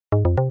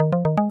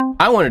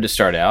I wanted to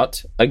start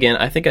out, again,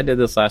 I think I did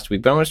this last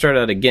week, but I want to start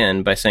out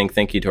again by saying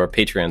thank you to our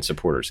Patreon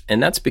supporters.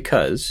 And that's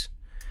because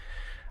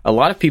a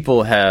lot of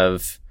people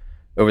have,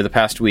 over the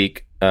past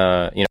week,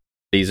 this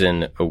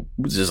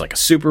is like a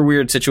super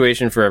weird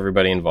situation for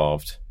everybody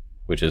involved,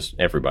 which is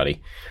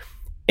everybody.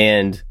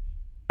 And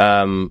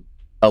a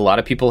lot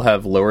of people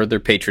have lowered their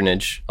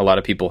patronage. A lot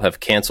of people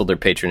have canceled their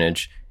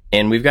patronage.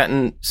 And we've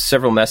gotten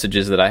several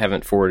messages that I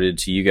haven't forwarded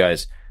to you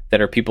guys that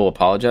are people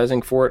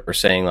apologizing for it or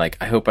saying, like,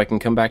 I hope I can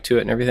come back to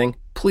it and everything.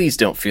 Please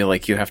don't feel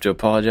like you have to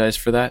apologize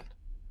for that.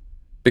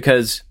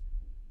 Because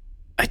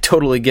I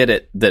totally get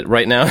it that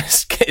right now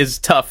is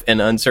tough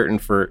and uncertain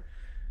for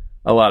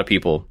a lot of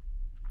people.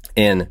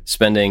 And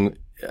spending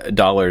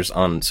dollars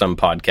on some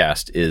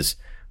podcast is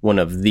one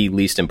of the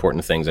least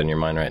important things on your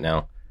mind right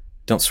now.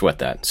 Don't sweat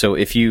that. So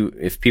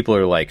if people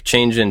are like,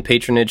 change in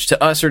patronage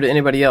to us or to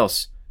anybody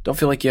else, don't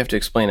feel like you have to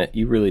explain it.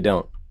 You really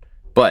don't.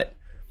 But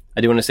I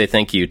do want to say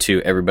thank you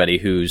to everybody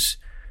who's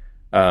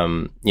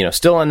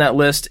still on that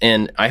list,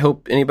 and I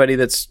hope anybody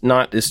that's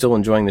not is still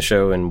enjoying the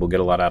show and will get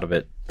a lot out of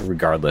it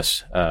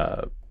regardless.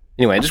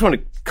 Anyway, I just want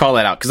to call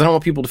that out because I don't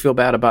want people to feel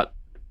bad about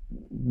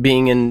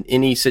being in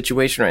any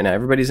situation right now.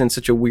 Everybody's in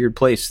such a weird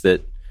place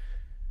that,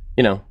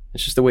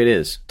 it's just the way it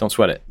is. Don't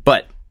sweat it.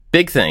 But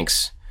big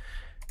thanks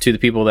to the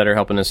people that are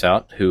helping us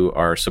out, who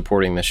are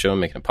supporting this show and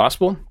making it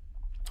possible.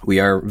 We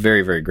are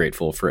very, very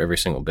grateful for every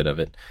single bit of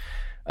it.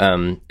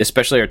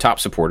 Especially our top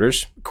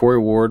supporters: Corey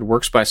Ward,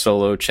 Works by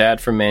Solo, Chad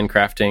from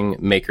Mancrafting,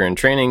 Maker and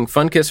Training,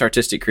 Funkiss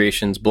Artistic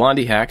Creations,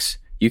 Blondie Hacks,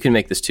 You Can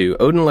Make This Too,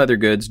 Odin Leather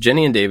Goods,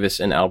 Jenny and Davis,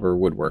 and Albert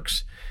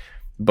Woodworks.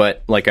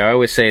 But like I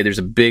always say, there's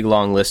a big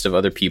long list of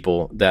other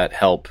people that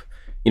help,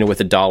 with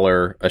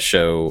 $1 a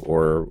show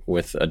or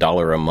with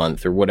 $1 a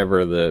month or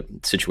whatever the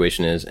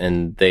situation is,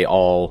 and they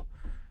all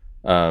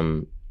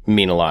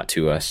mean a lot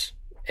to us.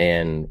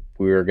 And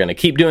we're going to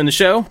keep doing the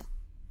show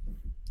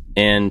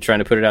and trying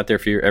to put it out there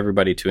for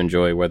everybody to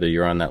enjoy, whether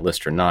you're on that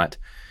list or not.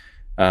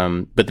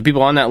 But the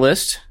people on that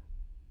list,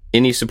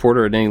 any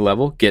supporter at any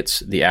level gets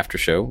the after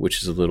show,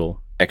 which is a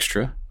little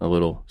extra, a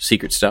little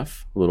secret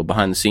stuff, a little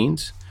behind the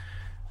scenes.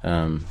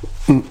 So,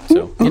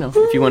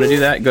 if you want to do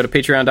that, go to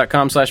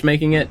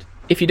patreon.com/makingit.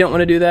 If you don't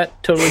want to do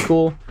that, totally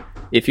cool.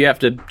 If you have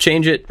to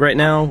change it right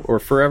now or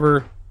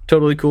forever,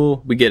 totally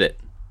cool. We get it.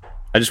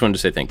 I just wanted to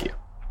say thank you.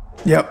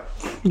 Yep.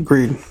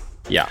 Agreed.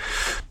 Yeah.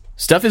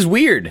 Stuff is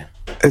weird.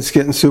 It's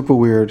getting super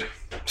weird.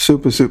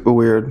 Super, super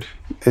weird.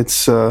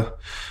 It's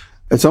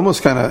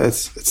almost kind of,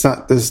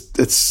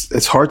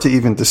 it's hard to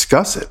even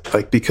discuss it,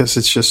 like, because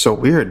it's just so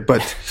weird.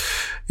 But,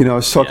 I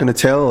was talking to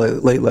Taylor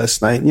late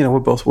last night. We're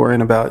both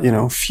worrying about,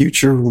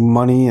 future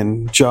money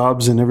and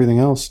jobs and everything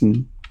else.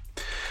 And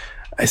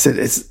I said,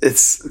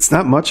 it's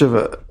not much of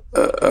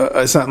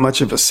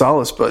a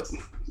solace, but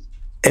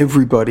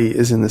everybody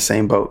is in the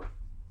same boat.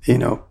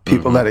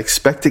 People that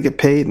expect to get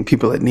paid and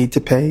people that need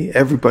to pay,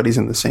 everybody's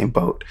in the same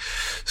boat.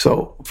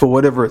 So for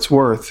whatever it's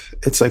worth,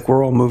 it's like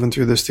we're all moving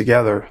through this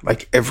together,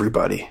 like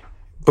everybody,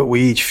 but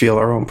we each feel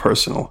our own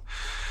personal,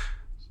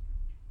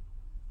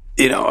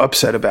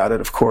 upset about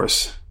it. Of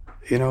course,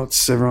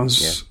 it's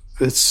everyone's,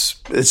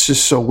 it's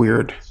just so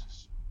weird.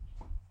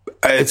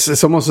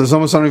 It's almost, I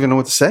don't even know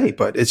what to say,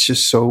 but it's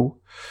just so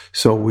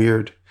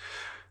weird,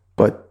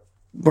 but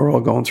we're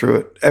all going through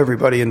it.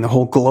 Everybody in the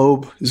whole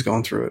globe is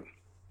going through it.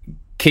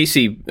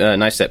 Casey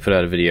Neistat put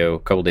out a video a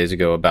couple days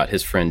ago about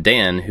his friend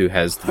Dan, who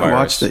has the virus. I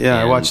watched it.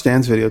 Yeah, I watched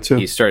Dan's video too.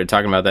 He started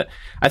talking about that.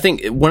 I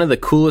think one of the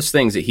coolest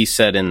things that he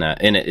said in that,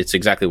 and it's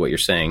exactly what you're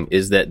saying,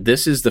 is that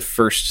this is the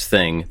first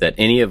thing that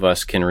any of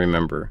us can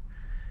remember,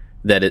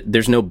 that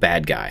there's no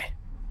bad guy.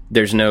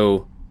 There's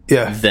no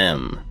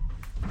them.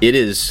 It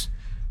is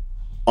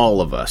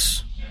all of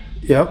us.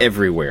 Yep.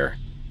 Everywhere.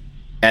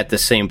 At the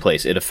same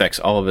place. It affects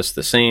all of us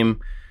the same.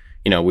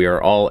 We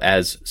are all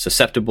as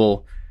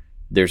susceptible.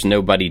 There's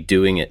nobody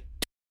doing it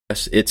to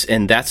us.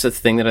 And that's the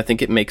thing that I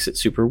think it makes it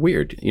super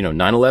weird.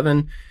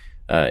 9/11,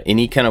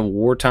 any kind of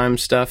wartime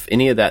stuff,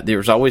 any of that,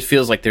 there's always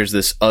feels like there's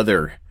this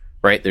other,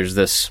 right? There's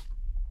this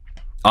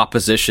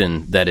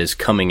opposition that is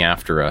coming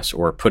after us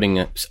or putting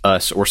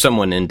us or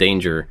someone in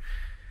danger.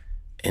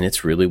 And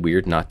it's really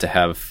weird not to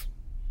have,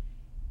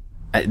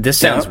 this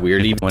sounds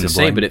weird even to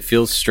say, but it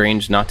feels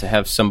strange not to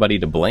have somebody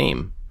to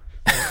blame.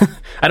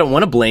 I don't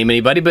want to blame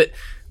anybody, but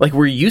like,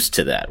 we're used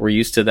to that. We're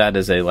used to that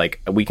as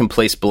we can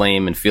place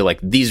blame and feel like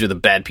these are the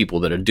bad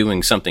people that are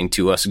doing something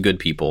to us good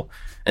people.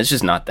 And it's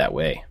just not that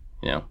way,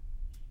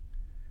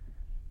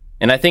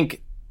 And I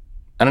think,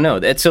 I don't know,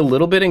 it's a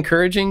little bit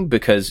encouraging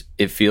because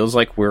it feels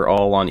like we're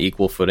all on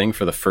equal footing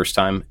for the first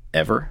time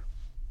ever.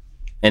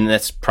 And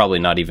that's probably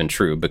not even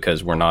true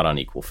because we're not on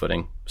equal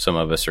footing. Some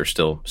of us are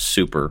still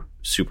super,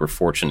 super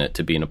fortunate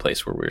to be in a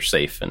place where we're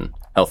safe and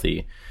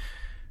healthy.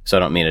 So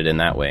I don't mean it in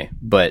that way.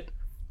 But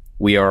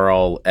we are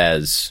all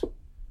as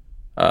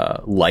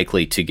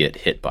likely to get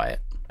hit by it,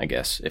 I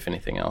guess, if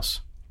anything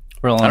else.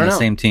 We're all on the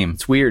same team.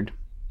 It's weird.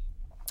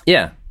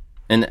 Yeah.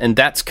 And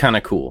that's kind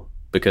of cool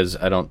because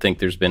I don't think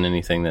there's been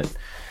anything that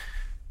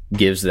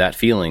gives that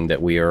feeling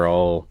that we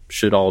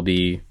should all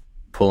be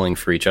pulling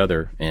for each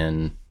other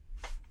and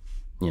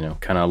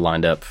kind of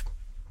lined up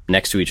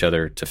next to each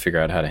other to figure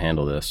out how to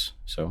handle this.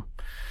 So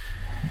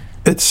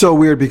it's so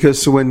weird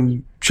because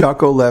when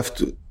Chaco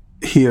left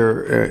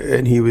here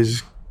and he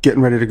was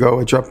getting ready to go,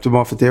 I dropped him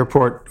off at the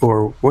airport,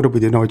 or what did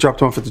we do? No, I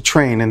dropped him off at the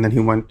train, and then he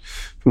went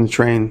from the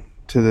train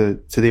to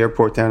the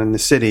airport down in the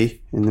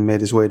city and then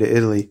made his way to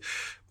Italy.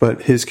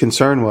 But his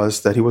concern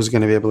was that he wasn't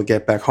going to be able to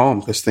get back home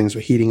because things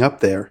were heating up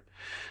there.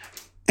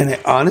 And I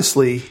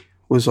honestly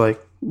was like,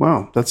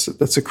 wow, that's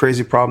a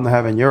crazy problem to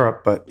have in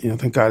Europe, but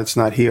thank God it's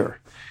not here.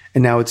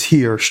 And now it's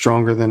here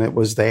stronger than it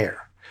was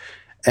there.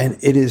 And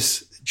it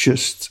is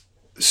just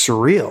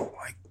surreal.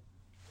 Like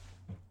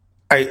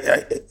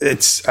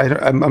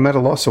I'm at a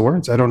loss of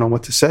words. I don't know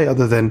what to say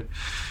other than,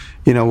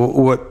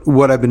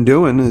 what I've been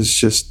doing is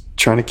just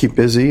trying to keep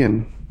busy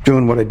and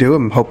doing what I do.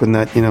 I'm hoping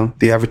that,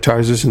 the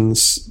advertisers and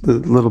the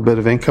little bit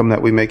of income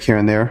that we make here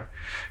and there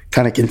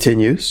kind of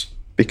continues,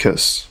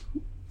 because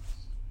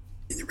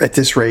at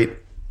this rate,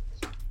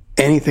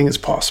 anything is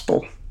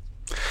possible.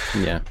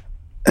 Yeah.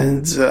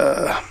 And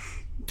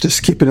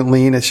just keeping it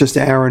lean. It's just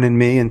Aaron and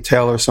me and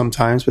Taylor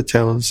sometimes, but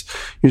Taylor's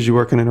usually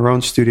working in her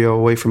own studio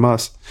away from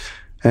us.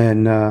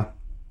 And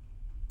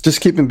just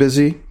keeping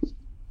busy,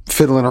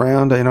 fiddling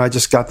around. I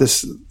just got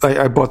this.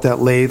 I bought that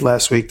lathe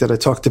last week that I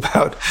talked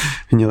about,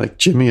 and you're like,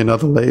 Jimmy,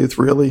 another lathe,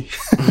 really?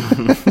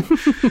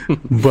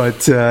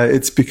 But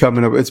it's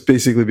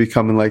basically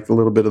becoming like a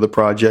little bit of the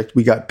project.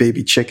 We got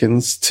baby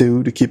chickens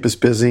too to keep us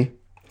busy,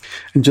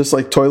 and just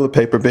like toilet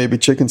paper, baby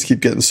chickens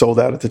keep getting sold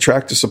out at the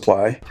Tractor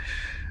Supply.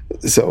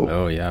 So,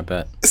 oh yeah, I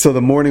bet. So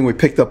the morning we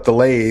picked up the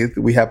lathe,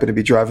 we happened to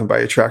be driving by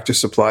a Tractor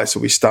Supply,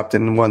 so we stopped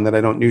in one that I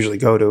don't usually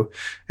go to,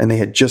 and they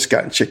had just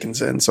gotten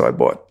chickens in, so I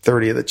bought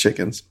 30 of the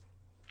chickens.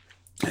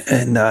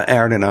 And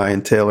Aaron and I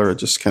and Taylor are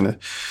just kind of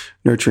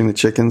nurturing the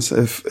chickens.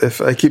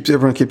 If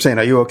everyone keeps saying,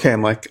 "Are you okay?"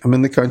 I'm like, I'm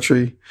in the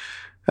country.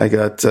 I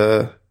got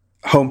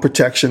home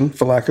protection,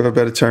 for lack of a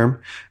better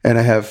term, and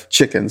I have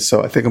chickens,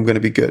 so I think I'm going to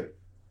be good.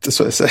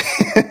 That's what I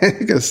say,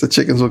 because the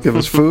chickens will give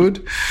us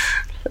food.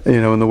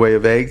 In the way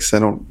of eggs. I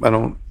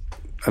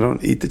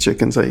don't eat the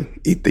chickens. I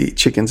eat the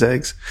chickens'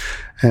 eggs.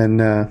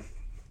 And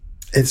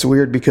it's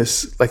weird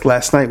because like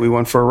last night we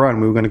went for a run.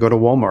 We were going to go to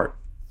Walmart,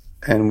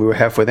 and we were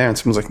halfway there, and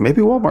someone's like,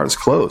 maybe Walmart is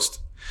closed,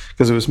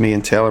 because it was me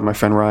and Taylor, my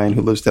friend Ryan,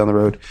 who lives down the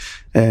road.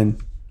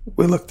 And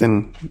we looked,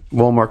 and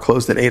Walmart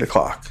closed at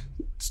 8:00.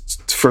 It's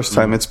the first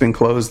time it's been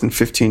closed in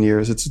 15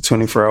 years. It's a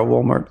 24-hour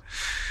Walmart.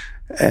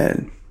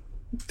 And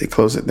they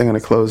close it. They're going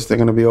to close. They're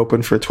going to be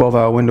open for a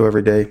 12-hour window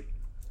every day.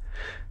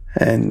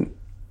 And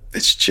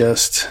it's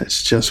just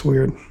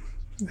weird.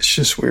 It's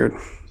just weird.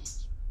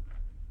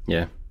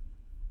 Yeah.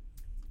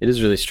 It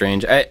is really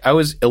strange. I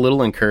was a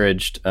little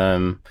encouraged.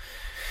 I've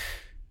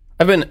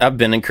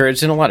been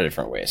encouraged in a lot of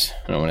different ways.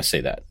 I don't want to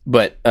say that.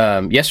 But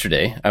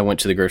yesterday I went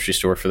to the grocery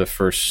store for the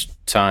first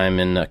time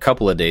in a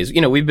couple of days.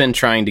 We've been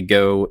trying to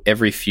go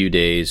every few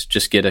days,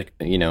 just get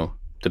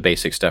the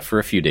basic stuff for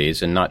a few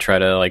days, and not try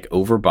to like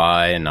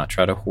overbuy and not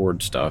try to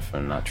hoard stuff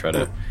and not try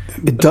to.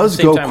 It does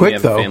go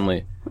quick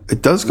though.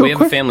 It does go quick. We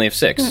have a family of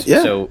 6,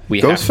 so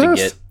we have to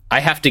get. I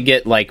have to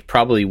get like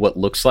probably what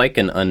looks like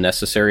an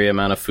unnecessary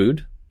amount of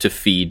food to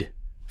feed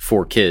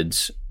 4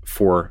 kids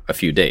for a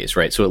few days,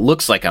 right? So it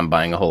looks like I'm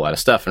buying a whole lot of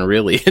stuff, and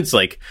really it's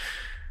like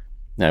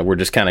we're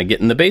just kind of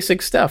getting the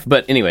basic stuff.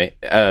 But anyway,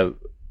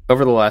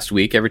 over the last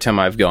week, every time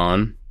I've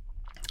gone,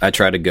 I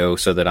try to go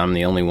so that I'm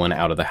the only one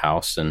out of the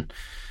house, and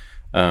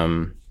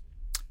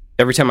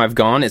every time I've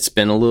gone, it's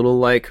been a little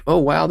like, oh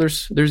wow,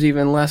 there's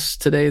even less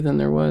today than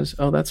there was.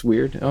 Oh, that's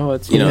weird. Oh,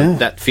 it's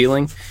that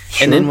feeling.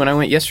 Sure. And then when I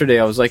went yesterday,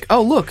 I was like,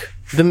 oh look,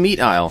 the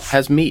meat aisle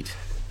has meat.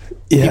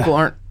 Yeah. People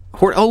aren't.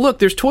 Oh look,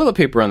 there's toilet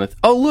paper on the.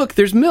 Oh look,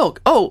 there's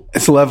milk. Oh,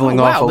 it's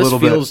leveling off a little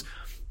bit.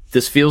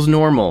 This feels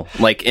normal.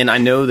 Like, and I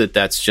know that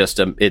that's just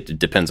it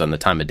depends on the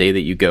time of day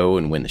that you go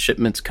and when the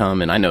shipments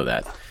come, and I know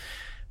that.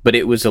 But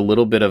it was a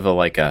little bit of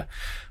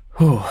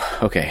oh,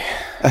 okay.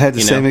 I had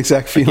the same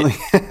exact feeling.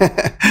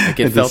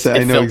 It felt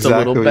a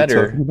little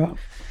better.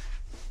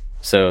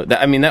 So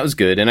that was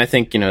good. And I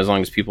think, as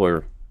long as people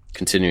are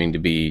continuing to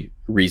be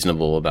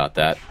reasonable about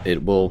that,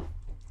 it will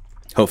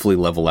hopefully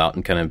level out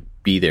and kind of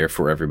be there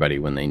for everybody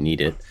when they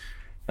need it.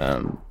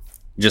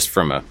 Just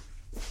from a,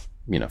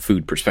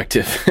 food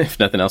perspective, if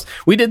nothing else.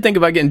 We did think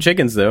about getting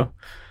chickens though.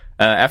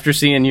 After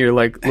seeing your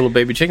like little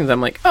baby chickens,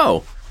 I'm like,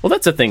 oh, well,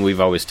 that's a thing we've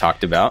always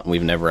talked about and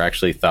we've never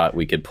actually thought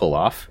we could pull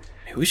off.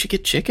 Maybe we should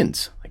get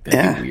chickens. Like,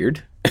 that'd be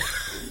weird.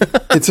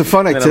 It's a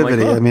fun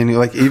activity.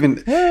 Like,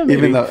 even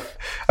though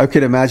I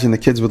could imagine the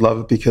kids would love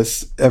it,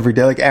 because every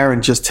day, like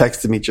Aaron just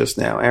texted me just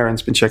now.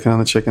 Aaron's been checking on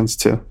the chickens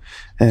too.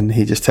 And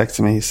he just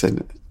texted me. He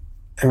said,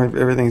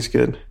 everything's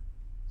good.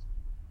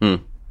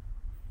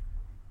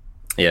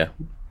 Yeah,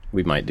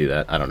 we might do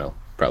that. I don't know.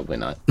 Probably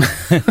not.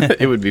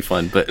 It would be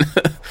fun, but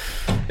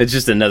it's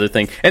just another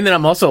thing. And then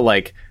I'm also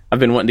like, I've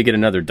been wanting to get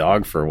another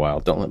dog for a while.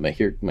 Don't let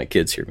my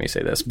kids hear me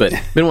say this, but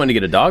been wanting to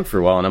get a dog for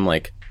a while, and I'm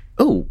like,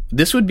 oh,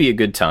 this would be a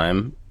good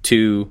time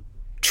to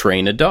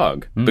train a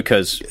dog,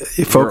 because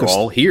we're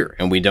all here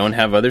and we don't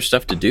have other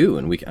stuff to do.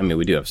 And we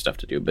do have stuff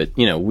to do, but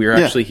we're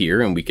actually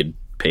here and we could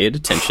pay it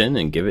attention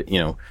and give it,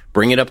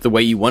 bring it up the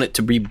way you want it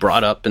to be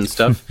brought up and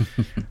stuff.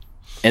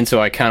 And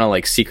so I kind of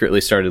like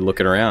secretly started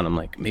looking around. I'm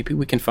like, maybe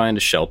we can find a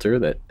shelter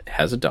that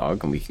has a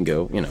dog and we can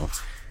go,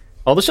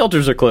 all the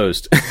shelters are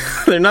closed.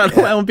 They're not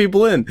allowing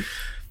people in.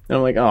 And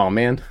I'm like, oh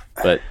man,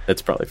 but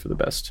that's probably for the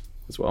best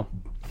as well.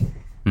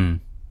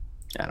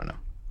 I don't know.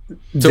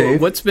 So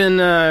Dave? what's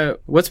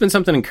been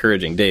something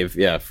encouraging, Dave?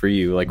 Yeah, for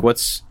you, like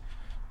this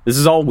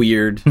is all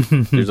weird.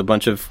 There's a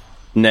bunch of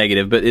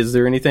negative, but is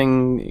there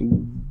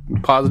anything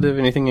positive,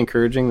 anything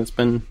encouraging that's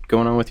been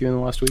going on with you in the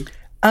last week?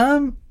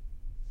 I'm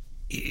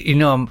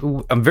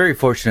very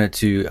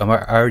fortunate I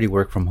already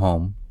work from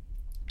home,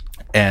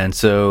 and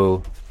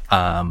so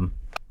I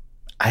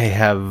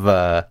have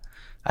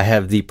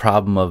the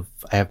problem of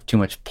I have too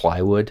much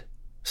plywood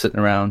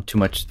sitting around, too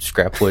much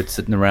scrap wood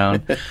sitting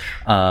around.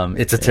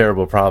 It's a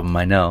terrible problem,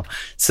 I know.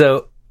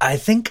 So I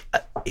think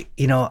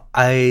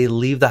I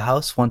leave the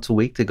house once a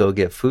week to go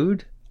get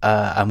food.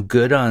 I'm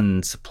good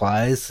on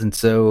supplies, and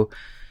so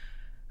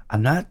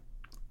I'm not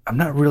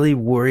really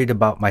worried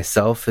about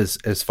myself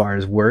as far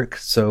as work.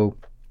 So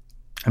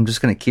I'm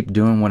just going to keep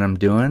doing what I'm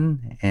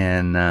doing.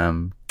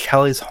 And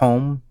Kelly's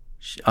home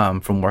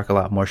from work a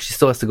lot more. She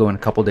still has to go in a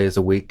couple days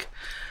a week,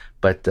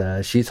 but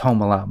she's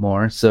home a lot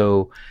more.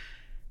 So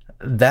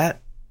that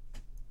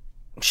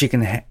she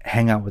can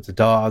hang out with the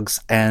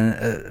dogs,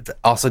 and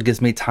also gives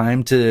me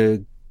time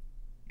to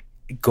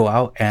go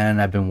out.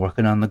 And I've been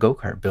working on the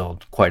go-kart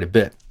build quite a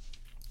bit.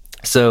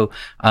 So,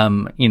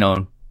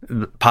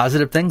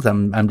 positive things.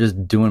 I'm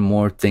just doing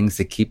more things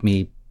to keep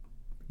me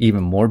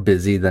even more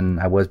busy than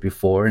I was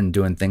before, and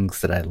doing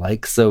things that I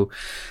like. So,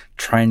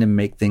 trying to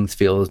make things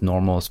feel as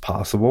normal as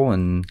possible.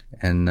 And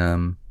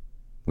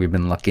we've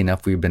been lucky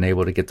enough. We've been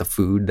able to get the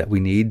food that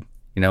we need.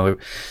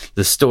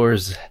 The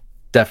stores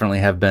definitely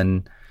have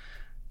been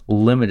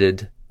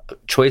limited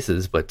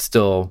choices, but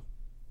still,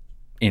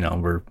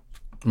 we're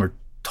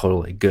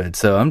totally good.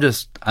 So I'm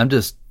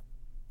just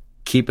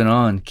keeping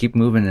on, keep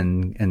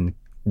moving and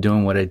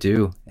doing what I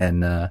do.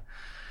 And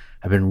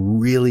I've been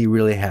really,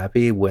 really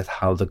happy with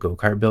how the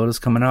go-kart build is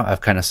coming out.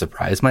 I've kind of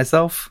surprised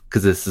myself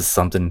because this is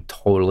something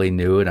totally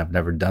new and I've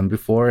never done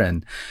before.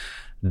 And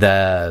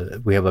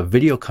we have a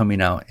video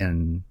coming out,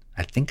 and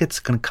I think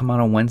it's going to come out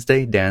on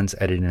Wednesday. Dan's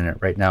editing it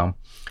right now,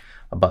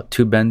 about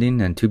tube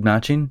bending and tube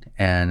notching.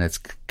 And it's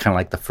kind of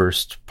like the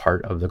first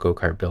part of the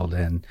go-kart build.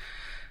 And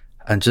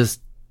I'm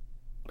just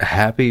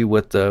happy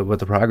with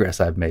the progress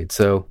I've made.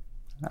 So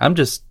I'm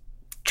just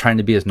trying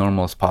to be as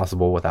normal as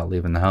possible without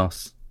leaving the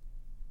house.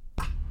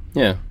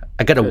 Yeah.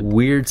 I got a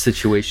weird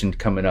situation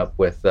coming up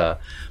with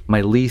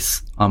my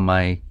lease on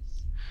my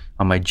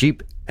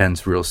Jeep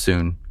ends real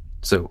soon.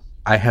 So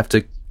I have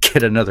to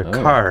get another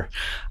car.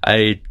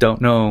 I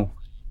don't know.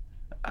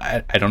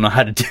 I don't know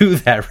how to do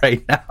that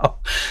right now.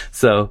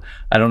 So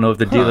I don't know if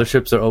the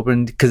dealerships are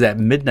open, because at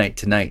midnight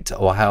tonight,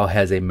 Ohio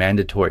has a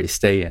mandatory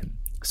stay-in.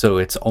 So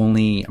it's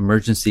only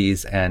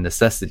emergencies and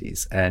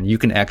necessities, and you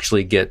can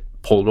actually get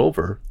pulled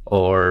over,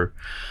 or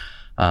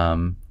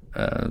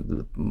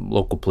the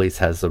local police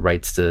has the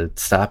rights to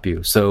stop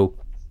you. So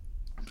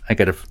I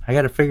gotta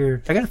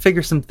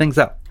figure some things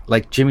out.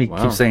 Like Jimmy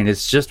keeps saying,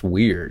 it's just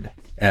weird,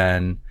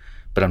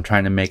 but I'm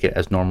trying to make it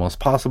as normal as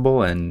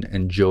possible and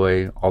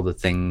enjoy all the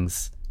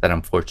things that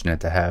I'm fortunate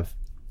to have.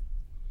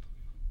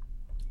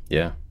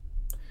 Yeah.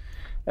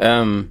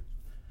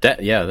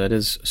 That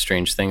is a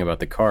strange thing about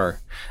the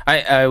car.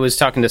 I was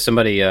talking to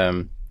somebody,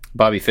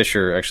 Bobby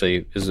Fisher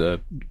actually is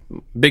a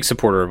big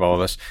supporter of all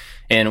of us,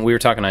 and we were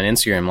talking on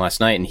Instagram last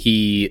night, and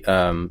he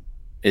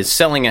is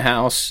selling a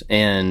house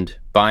and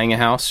buying a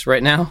house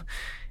right now,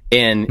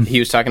 and he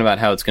was talking about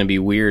how it's going to be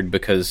weird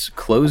because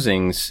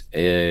closings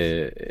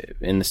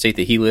in the state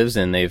that he lives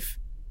in,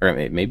 or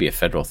it may be a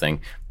federal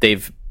thing,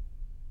 they've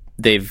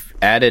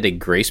added a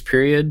grace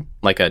period,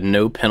 like a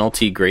no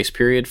penalty grace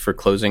period for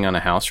closing on a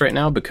house right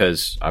now,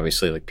 because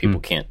obviously like people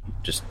can't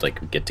just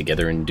like get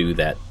together and do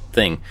that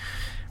thing.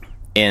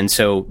 And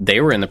so they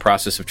were in the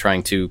process of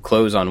trying to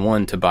close on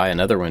one to buy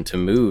another one to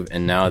move.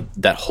 And now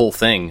that whole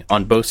thing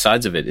on both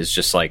sides of it is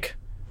just like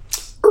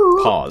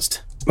paused.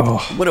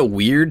 Oh. What a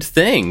weird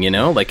thing,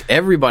 like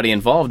everybody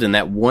involved in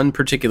that one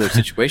particular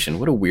situation.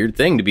 What a weird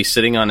thing to be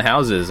sitting on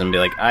houses and be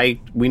like,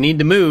 we need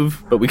to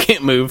move, but we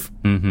can't move.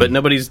 Mm-hmm. But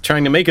nobody's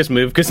trying to make us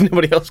move because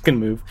nobody else can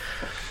move.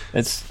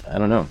 I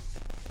don't know.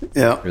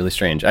 Yeah. Really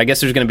strange. I guess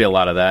there's going to be a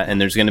lot of that.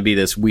 And there's going to be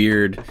this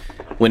weird,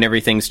 when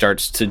everything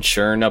starts to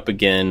churn up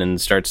again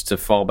and starts to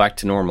fall back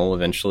to normal,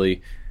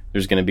 eventually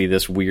there's going to be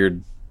this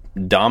weird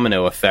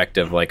domino effect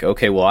of like,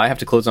 okay, well, I have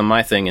to close on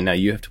my thing and now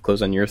you have to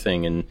close on your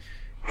thing. And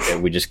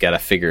we just got to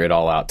figure it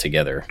all out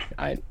together.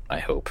 I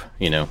hope,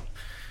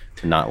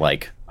 not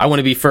like I want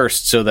to be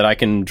first so that I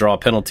can draw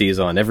penalties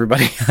on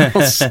everybody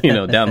else,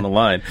 down the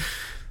line.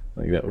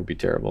 Like that would be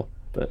terrible.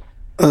 But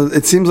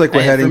it seems like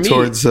we're heading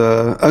towards.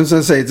 I was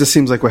going to say, it just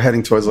seems like we're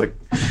heading towards like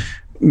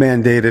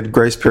mandated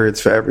grace periods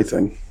for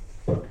everything.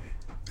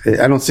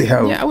 I don't see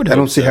how. Yeah, I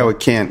don't see how it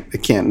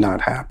can't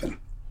not happen.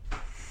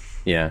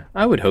 Yeah,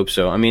 I would hope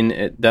so. I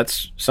mean,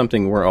 that's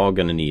something we're all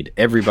going to need.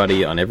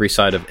 Everybody on every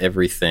side of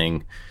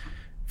everything.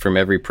 from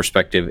every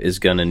perspective is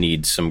going to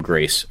need some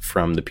grace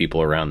from the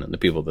people around them, the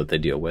people that they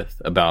deal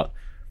with, about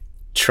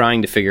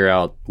trying to figure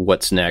out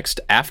what's next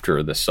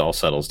after this all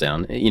settles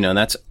down. And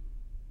that's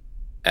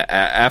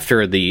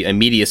after the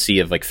immediacy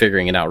of like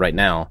figuring it out right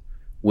now.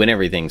 When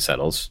everything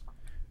settles,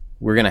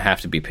 we're going to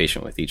have to be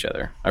patient with each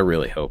other. I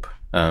really hope.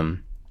 I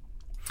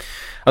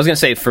was going to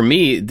say, for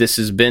me, this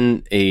has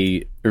been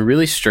a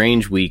really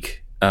strange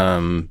week.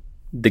 The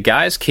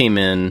guys came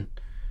in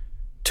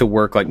to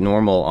work like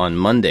normal on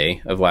Monday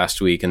of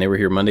last week, and they were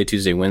here Monday,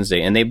 Tuesday,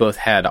 Wednesday, and they both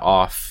had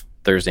off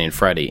Thursday and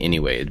Friday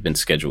anyway. It had been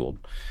scheduled.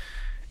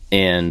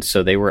 And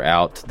so they were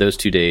out those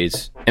 2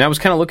 days. And I was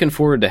kind of looking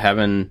forward to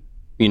having,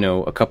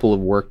 a couple of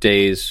work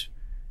days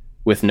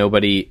with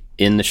nobody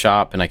in the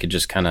shop, and I could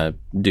just kind of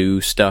do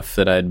stuff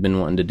that I'd been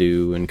wanting to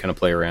do and kind of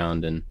play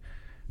around. And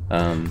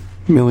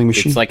milling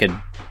machine.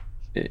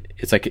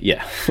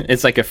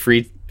 It's like a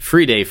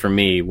free day for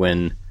me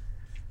when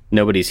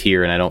nobody's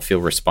here and I don't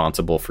feel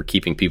responsible for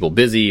keeping people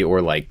busy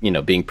or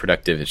being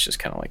productive. It's just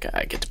kind of like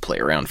I get to play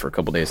around for a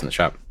couple days in the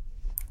shop.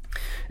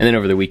 And then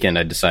over the weekend,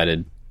 I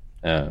decided,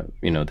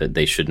 that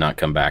they should not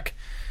come back.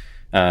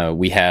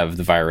 We have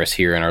the virus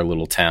here in our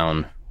little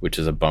town, which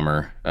is a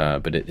bummer,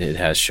 but it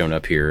has shown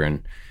up here,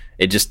 and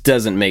it just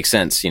doesn't make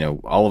sense.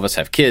 All of us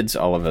have kids,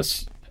 all of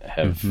us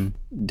have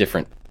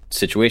different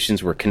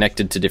situations. We're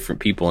connected to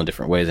different people in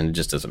different ways, and it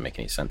just doesn't make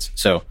any sense.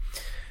 So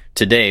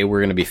today we're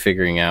going to be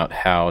figuring out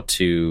how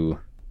to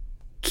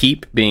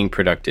keep being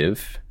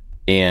productive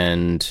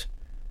and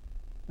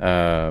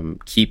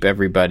keep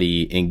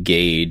everybody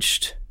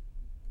engaged.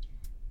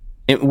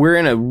 And we're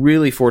in a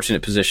really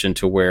fortunate position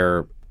to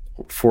where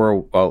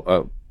for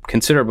a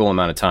considerable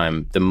amount of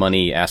time, the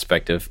money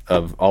aspect of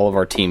all of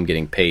our team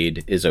getting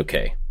paid is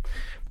okay.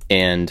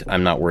 And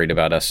I'm not worried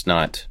about us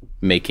not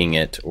making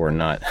it or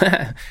not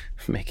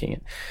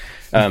making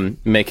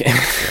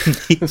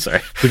it.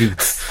 Sorry.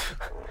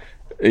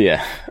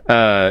 Yeah.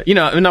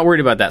 I'm not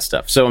worried about that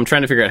stuff. So I'm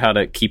trying to figure out how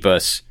to keep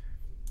us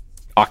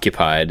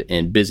occupied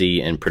and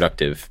busy and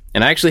productive.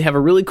 And I actually have a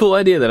really cool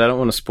idea that I don't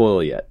want to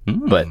spoil yet,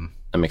 but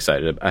I'm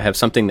excited. I have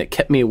something that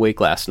kept me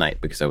awake last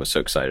night because I was so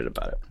excited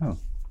about it. Oh.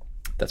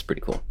 That's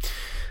pretty cool.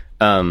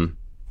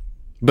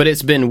 But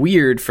it's been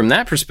weird from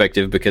that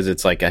perspective because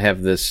it's like I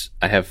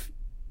have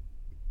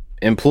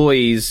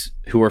employees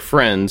who are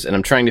friends, and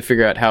I'm trying to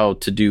figure out how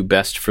to do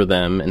best for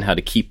them and how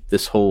to keep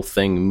this whole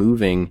thing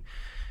moving.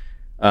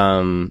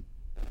 That's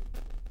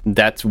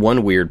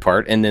one weird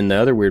part. And then the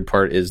other weird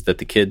part is that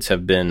the kids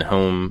have been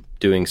home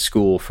doing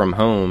school from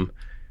home.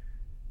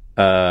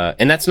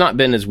 And that's not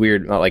been as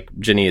weird. Like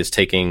Jenny is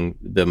taking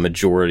the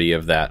majority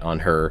of that on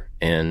her,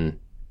 and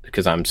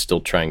because I'm still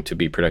trying to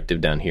be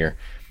productive down here.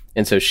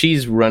 And so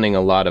she's running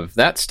a lot of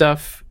that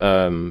stuff.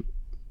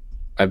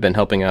 I've been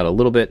helping out a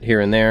little bit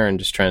here and there and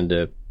just trying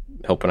to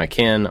help when I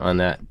can on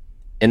that.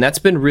 And that's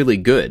been really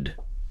good.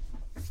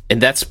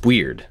 And that's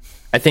weird.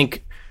 I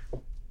think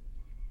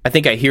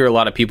I hear a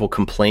lot of people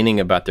complaining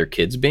about their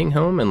kids being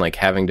home and like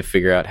having to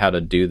figure out how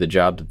to do the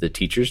job that the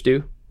teachers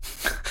do.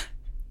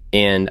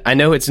 And I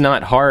know it's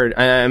not hard.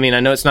 I mean, I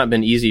know it's not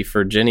been easy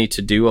for Jenny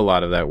to do a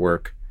lot of that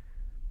work,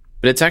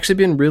 but it's actually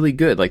been really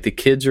good. Like the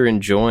kids are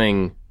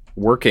enjoying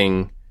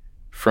working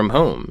from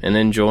home and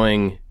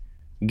enjoying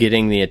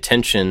getting the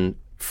attention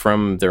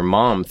from their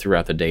mom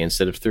throughout the day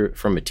instead of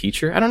from a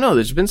teacher. I don't know.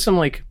 There's been some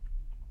like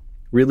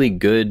really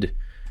good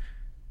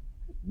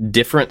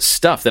different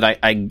stuff that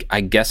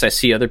I guess I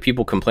see other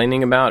people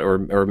complaining about,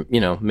 or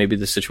maybe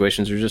the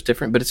situations are just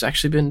different, but it's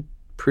actually been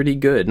pretty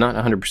good. Not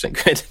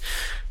 100% good,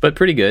 but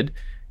pretty good.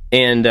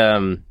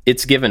 And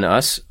it's given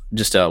us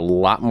just a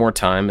lot more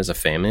time as a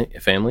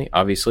family,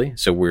 obviously.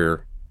 So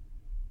we're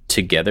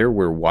together.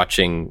 We're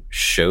watching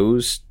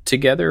shows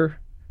together.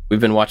 We've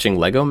been watching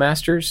Lego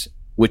Masters,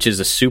 which is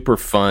a super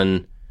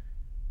fun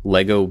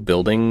Lego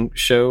building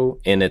show,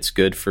 and it's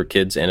good for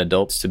kids and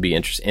adults to be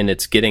interested. And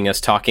it's getting us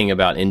talking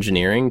about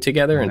engineering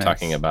together and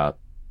talking about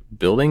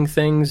building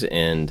things.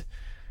 And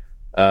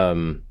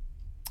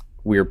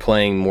we're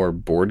playing more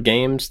board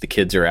games. The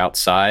kids are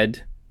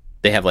outside.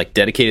 They have like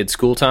dedicated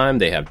school time.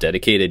 They have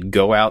dedicated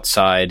go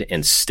outside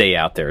and stay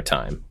out there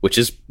time, which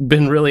has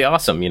been really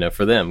awesome,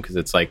 for them, because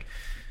it's like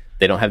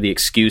they don't have the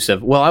excuse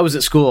of, well, I was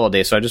at school all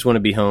day, so I just want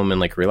to be home and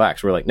like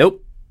relax. We're like,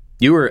 nope,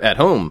 you were at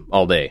home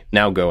all day.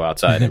 Now go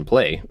outside and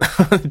play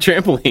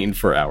trampoline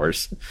for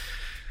hours.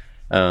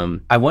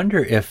 I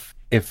wonder if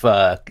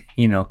a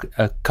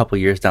couple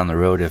years down the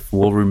road, if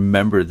we'll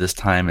remember this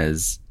time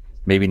as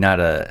maybe not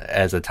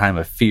as a time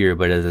of fear,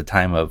 but as a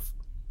time of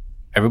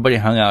everybody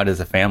hung out as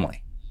a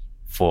family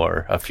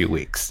for a few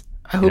weeks.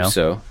 I hope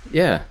so.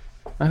 Yeah,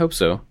 I hope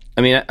so.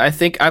 I mean, I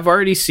think I've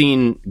already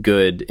seen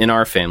good in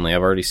our family.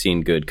 I've already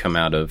seen good come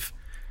out of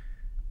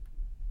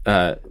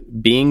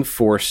being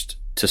forced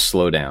to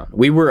slow down.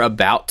 We were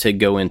about to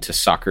go into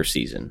soccer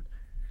season,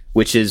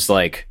 which is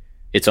like,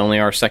 it's only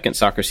our second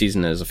soccer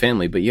season as a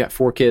family, but you got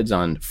 4 kids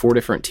on 4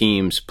 different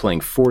teams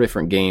playing 4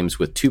 different games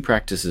with 2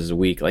 practices a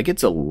week. Like,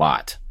 it's a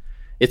lot.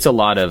 It's a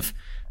lot of,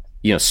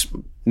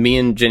 me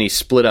and Jenny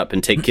split up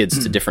and take kids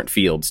to different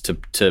fields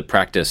to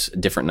practice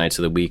different nights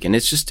of the week. And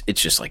it's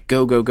just like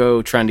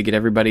go, trying to get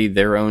everybody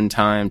their own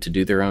time to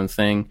do their own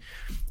thing.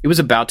 It was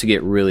about to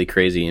get really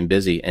crazy and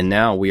busy. And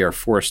now we are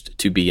forced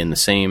to be in the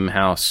same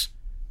house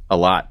a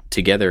lot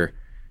together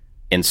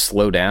and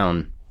slow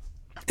down.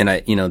 And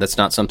that's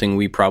not something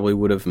we probably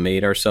would have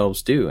made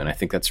ourselves do. And I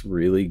think that's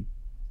really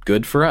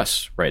good for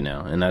us right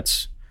now. And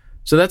that's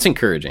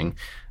encouraging.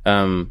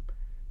 Even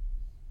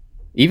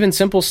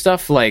simple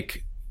stuff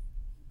like,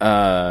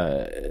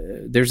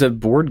 there's a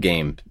board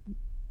game.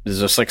 There's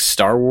this like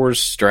Star Wars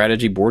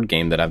strategy board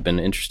game that I've been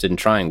interested in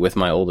trying with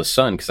my oldest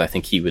son because I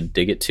think he would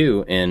dig it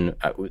too. And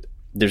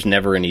there's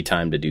never any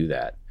time to do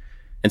that.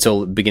 And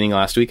so beginning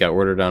last week, I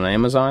ordered it on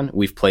Amazon.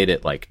 We've played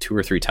it like 2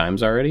 or 3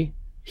 times already.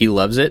 He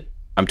loves it.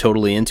 I'm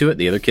totally into it.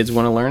 The other kids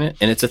want to learn it.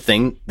 And it's a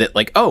thing that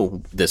like,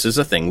 oh, this is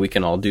a thing we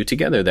can all do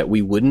together that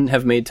we wouldn't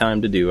have made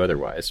time to do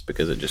otherwise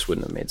because it just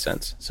wouldn't have made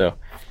sense. So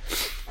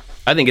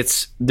I think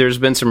there's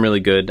been some really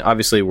good,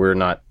 obviously we're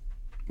not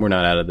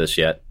out of this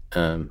yet.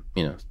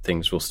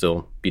 Things will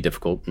still be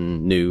difficult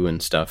and new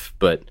and stuff,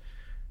 but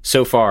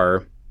so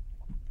far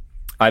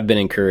I've been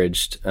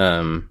encouraged,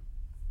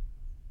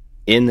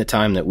 in the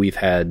time that we've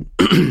had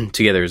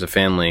together as a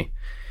family.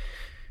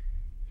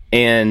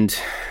 And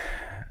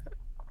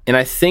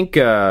I think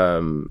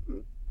a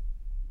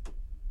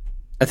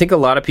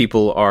lot of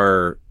people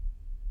are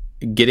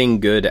getting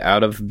good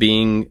out of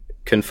being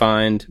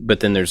confined, but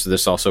then there's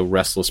this also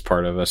restless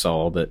part of us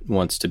all that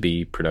wants to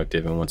be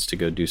productive and wants to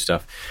go do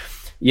stuff.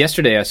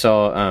 Yesterday I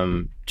saw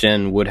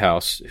Jen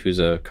Woodhouse, who's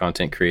a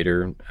content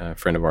creator, a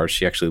friend of ours.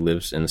 She actually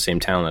lives in the same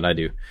town that I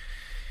do.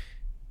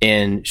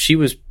 And she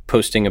was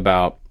posting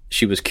about,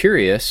 she was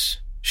curious.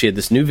 She had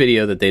this new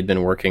video that they'd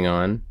been working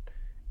on,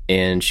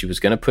 and she was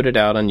going to put it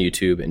out on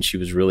YouTube, and she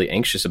was really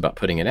anxious about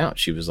putting it out.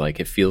 She was like,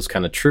 it feels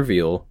kind of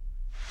trivial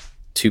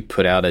to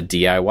put out a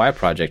DIY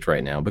project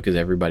right now because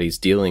everybody's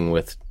dealing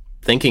with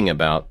thinking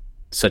about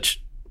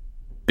such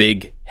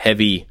big,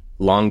 heavy,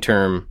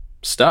 long-term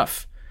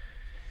stuff.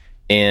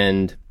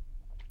 And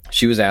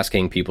she was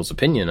asking people's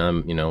opinion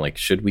on, like,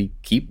 should we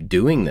keep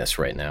doing this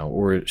right now?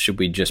 Or should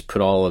we just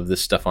put all of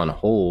this stuff on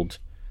hold?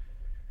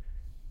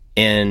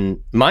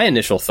 And my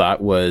initial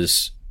thought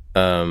was,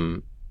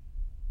 I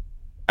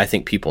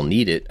think people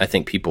need it. I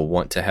think people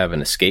want to have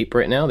an escape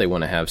right now. They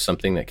want to have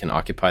something that can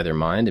occupy their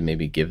mind and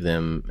maybe give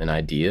them an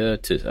idea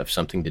of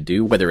something to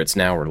do, whether it's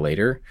now or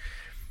later.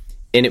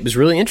 And it was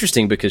really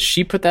interesting because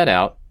she put that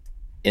out,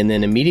 and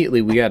then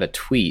immediately we got a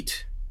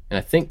tweet, and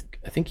I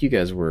think you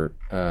guys were,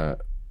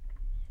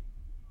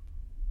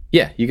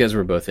 you guys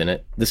were both in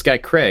it. This guy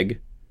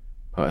Craig,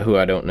 who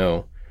I don't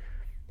know,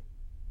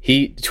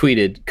 he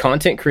tweeted,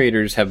 "Content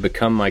creators have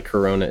become my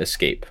Corona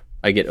escape.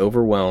 I get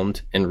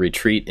overwhelmed and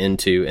retreat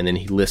into," and then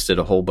he listed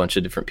a whole bunch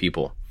of different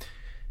people.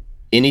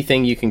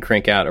 "Anything you can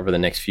crank out over the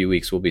next few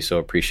weeks will be so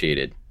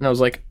appreciated." And I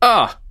was like,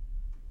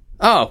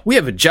 we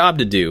have a job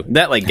to do.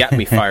 That like got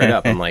me fired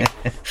up. I'm like,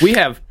 we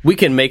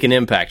can make an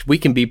impact. We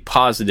can be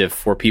positive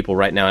for people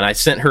right now. And I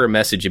sent her a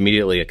message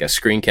immediately, like a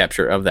screen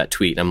capture of that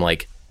tweet. I'm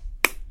like,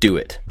 do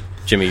it.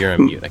 Jimmy, you're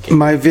on mute. I can't.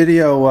 My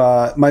video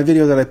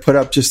that I put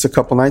up just a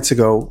couple nights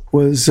ago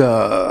was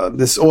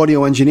this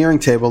audio engineering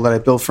table that I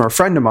built for a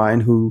friend of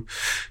mine who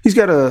he's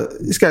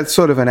got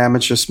sort of an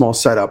amateur small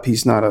setup.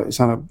 He's not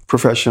a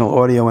professional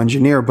audio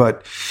engineer,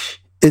 but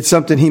it's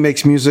something he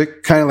makes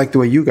music, kind of like the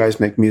way you guys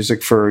make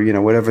music for,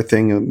 whatever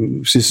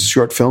thing, just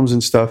short films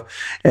and stuff.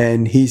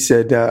 And he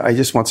said, I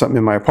just want something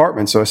in my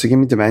apartment. So I said, give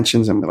me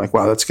dimensions. And we're like,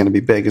 wow, that's going to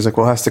be big. He's like,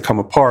 well, it has to come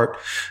apart.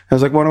 I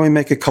was like, why don't we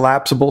make it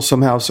collapsible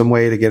somehow, some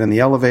way to get in the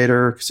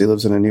elevator? Because he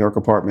lives in a New York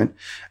apartment.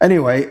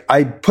 Anyway,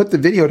 I put the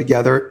video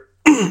together.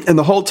 And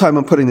the whole time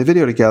I'm putting the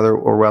video together,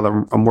 or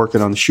rather I'm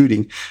working on the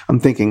shooting, I'm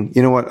thinking,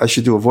 you know what, I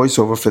should do a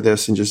voiceover for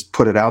this and just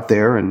put it out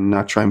there and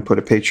not try and put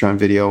a Patreon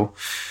video.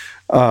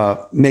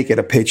 Make it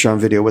a Patreon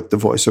video with the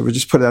voiceover.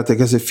 Just put it out there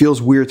because it feels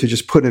weird to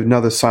just put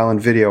another silent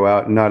video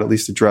out and not at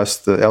least address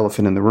the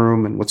elephant in the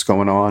room and what's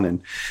going on.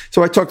 And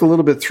so I talked a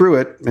little bit through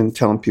it and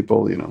telling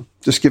people,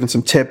 just giving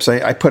some tips.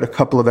 I put a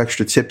couple of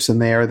extra tips in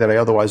there that I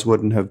otherwise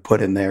wouldn't have put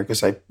in there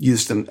because I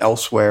used them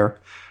elsewhere.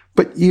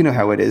 But you know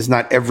how it is.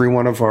 Not every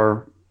one of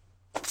our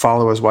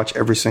followers watch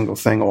every single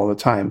thing all the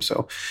time.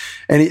 So,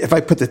 and if I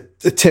put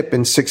the tip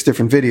in 6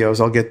 different videos,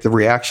 I'll get the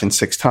reaction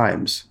 6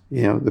 times.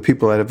 The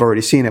people that have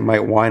already seen it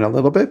might whine a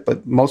little bit,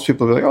 but most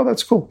people are like, oh,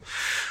 that's cool.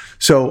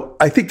 So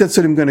I think that's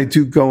what I'm going to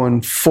do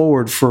going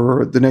forward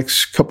for the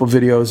next couple of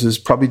videos is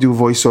probably do a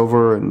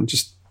voiceover and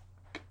just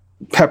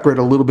pepper it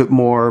a little bit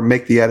more,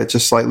 make the edit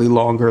just slightly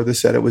longer.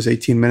 This edit was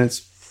 18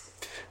 minutes.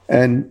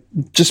 And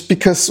just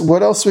because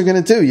what else are we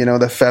going to do?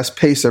 The fast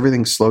pace,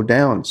 everything's slowed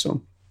down.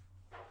 So,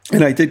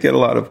 and I did get a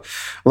lot of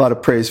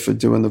praise for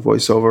doing the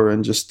voiceover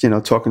and just,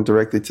 talking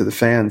directly to the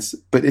fans,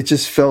 but it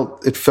just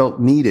felt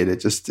needed.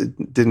 It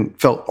didn't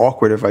felt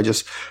awkward if I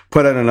just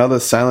put out another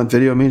silent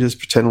video. I mean, just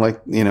pretend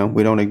like, we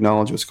don't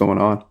acknowledge what's going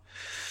on.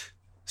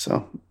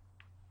 So,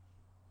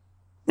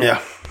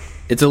 yeah.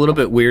 It's a little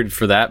bit weird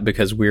for that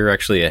because we're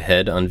actually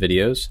ahead on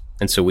videos.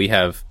 And so we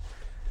have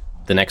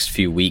the next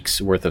few weeks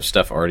worth of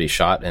stuff already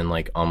shot and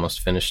like almost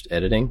finished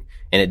editing.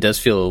 And it does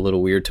feel a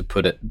little weird to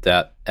put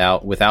that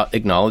out without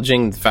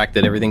acknowledging the fact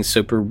that everything's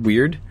super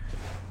weird.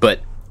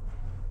 But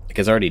like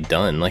it's already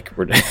done. Like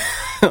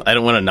I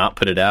don't want to not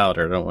put it out,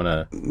 or I don't want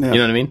to, you know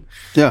what I mean?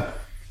 Yeah.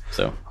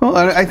 So, well,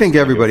 I think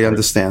everybody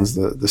understands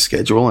the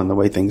schedule and the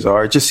way things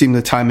are. It just seemed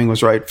the timing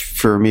was right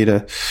for me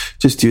to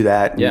just do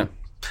that. Yeah.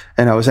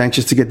 And I was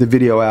anxious to get the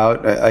video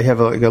out. I have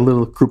a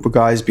little group of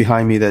guys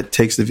behind me that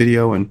takes the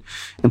video and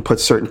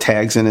puts certain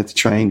tags in it to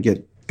try and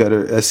get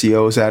better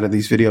SEOs out of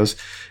these videos.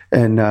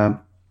 And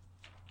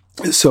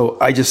so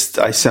I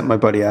sent my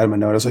buddy Adam a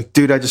note. I was like,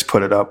 dude, I just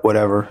put it up,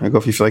 whatever. I go,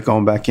 if you feel like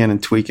going back in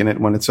and tweaking it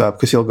when it's up,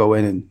 because he'll go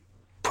in and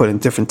put in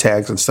different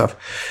tags and stuff.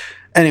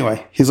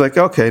 Anyway, he's like,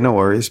 okay, no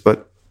worries.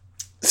 But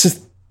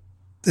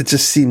it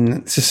just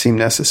seemed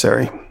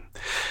necessary.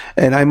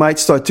 And I might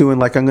start doing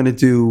like, I'm going to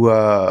do,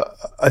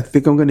 I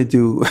think I'm going to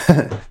do,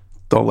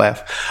 don't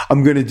laugh.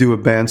 I'm going to do a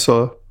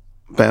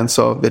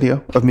bandsaw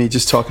video of me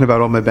just talking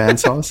about all my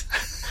bandsaws.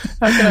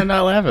 How can I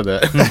not laugh at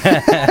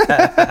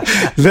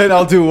that? Then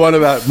I'll do one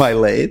about my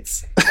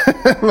lathes,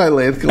 my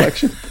lathe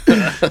collection.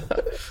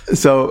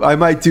 So I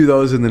might do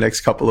those in the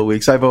next couple of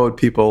weeks. I've owed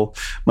people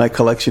my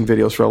collection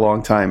videos for a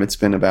long time. It's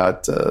been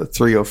about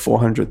 300,000 or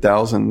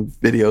 400,000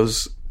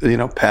 videos,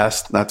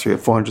 past, not 300,000 or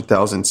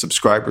 400,000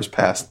 subscribers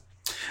past.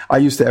 I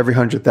used to every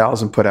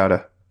 100,000 put out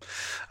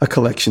a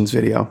collections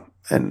video.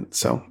 And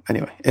so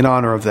anyway, in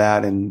honor of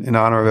that and in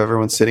honor of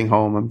everyone sitting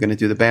home, I'm going to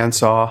do the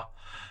bandsaw.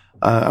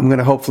 I'm going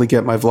to hopefully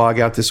get my vlog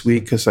out this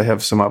week because I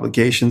have some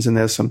obligations in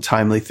there, some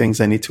timely things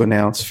I need to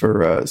announce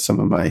for some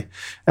of my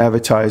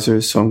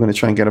advertisers. So I'm going to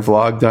try and get a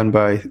vlog done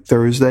by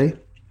Thursday.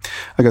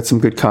 I got some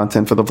good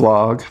content for the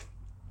vlog.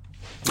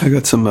 I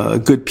got some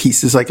good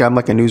pieces. Like I'm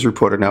like a news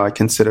reporter now. I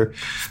consider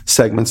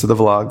segments of the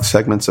vlog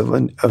segments of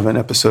an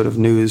episode of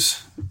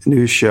news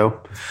show.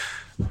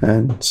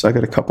 And so I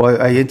got a couple.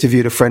 I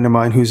interviewed a friend of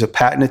mine who's a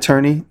patent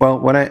attorney.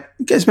 Well,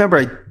 you guys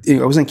remember,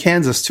 I was in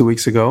Kansas 2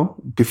 weeks ago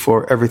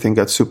before everything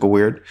got super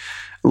weird.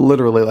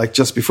 Literally, like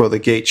just before the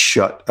gate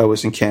shut, I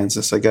was in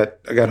Kansas. I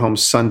got home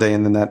Sunday,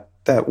 and then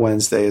that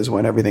Wednesday is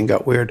when everything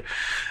got weird.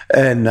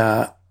 And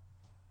I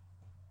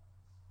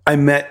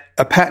met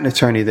a patent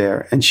attorney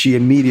there, and she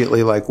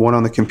immediately like went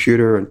on the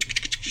computer and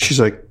she's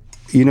like,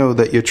 you know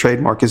that your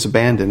trademark is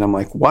abandoned. I'm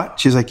like, what?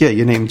 She's like, yeah,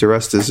 your name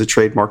DiResta is a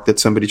trademark that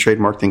somebody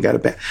trademarked and got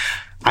abandoned.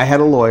 I had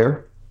a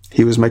lawyer.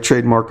 He was my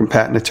trademark and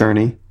patent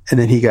attorney. And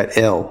then he got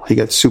ill. He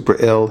got super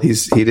ill. He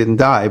didn't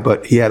die,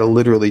 but he had to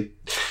literally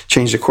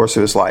change the course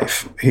of his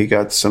life. He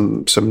got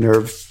some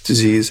nerve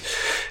disease.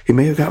 He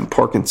may have gotten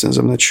Parkinson's.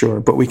 I'm not sure,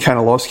 but we kind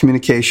of lost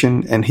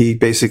communication, and he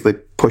basically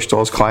pushed all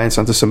his clients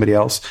onto somebody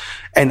else.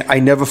 And I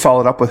never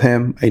followed up with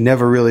him. I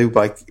never really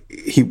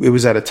it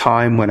was at a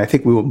time when I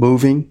think we were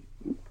moving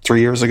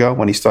 3 years ago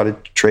when he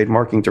started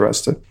trademarking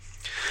DiResta.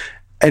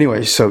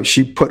 Anyway, so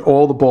she put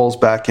all the balls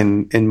back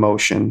in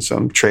motion. So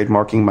I'm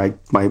trademarking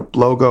my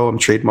logo. I'm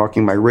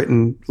trademarking my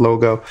written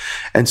logo.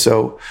 And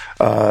so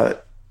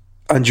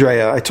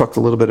Andrea, I talked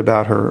a little bit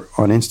about her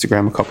on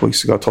Instagram a couple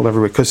weeks ago. I told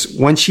everybody, because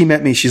when she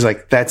met me, she's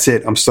like, that's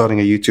it. I'm starting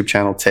a YouTube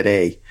channel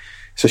today.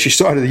 So she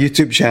started a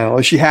YouTube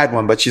channel. She had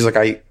one, but she's like,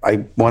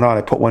 I went on.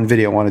 I put one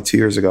video on it 2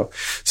 years ago.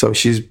 So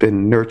she's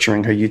been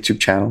nurturing her YouTube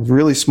channel.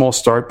 Really small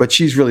start, but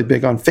she's really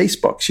big on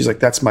Facebook. She's like,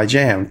 that's my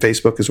jam.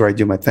 Facebook is where I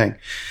do my thing.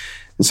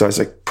 And so I was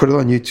like, put it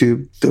on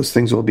YouTube. Those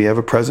things will be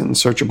ever present and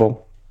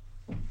searchable.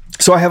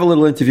 So I have a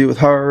little interview with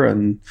her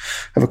and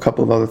I have a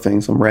couple of other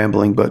things. I'm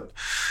rambling, but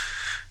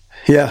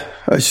yeah,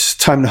 it's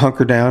just time to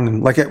hunker down.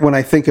 And like when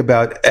I think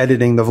about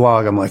editing the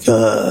vlog, I'm like,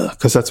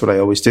 because that's what I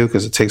always do,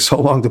 because it takes so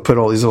long to put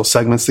all these little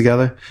segments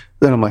together.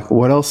 Then I'm like,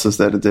 what else is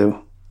there to do?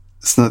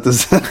 It's not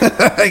this.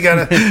 I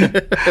gotta,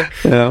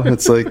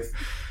 it's like,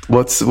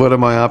 what are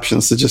my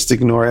options? To just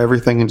ignore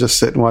everything and just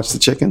sit and watch the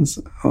chickens?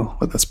 Oh,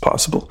 well, that's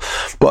possible.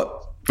 But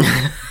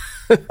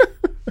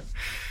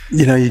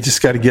you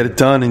just got to get it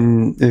done.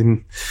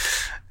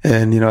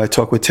 And I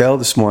talked with Taylor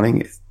this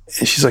morning,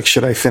 and she's like,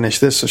 should I finish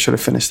this or should I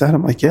finish that?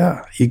 I'm like,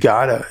 yeah, you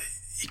gotta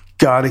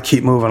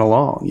keep moving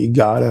along. You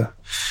gotta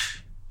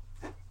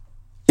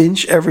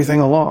inch everything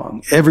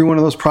along. Every one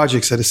of those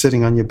projects that is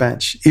sitting on your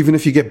bench, even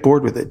if you get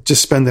bored with it,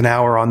 just spend an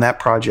hour on that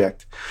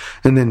project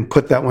and then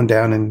put that one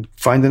down and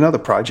find another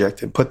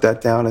project and put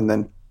that down and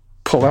then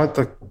pull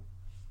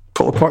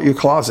apart your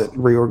closet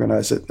and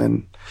reorganize it.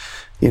 And,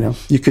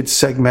 you could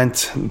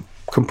segment and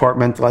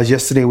compartmentalize.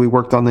 Yesterday we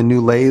worked on the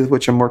new lathe,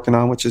 which I'm working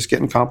on, which is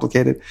getting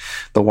complicated.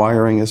 The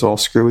wiring is all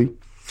screwy.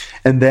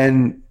 And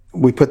then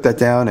we put that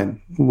down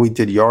and we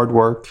did yard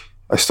work.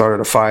 I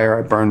started a fire.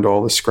 I burned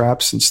all the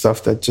scraps and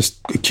stuff that just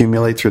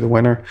accumulate through the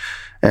winter.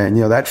 And,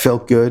 that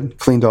felt good.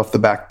 Cleaned off the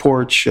back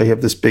porch. I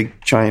have this big,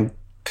 giant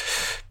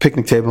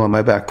picnic table on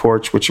my back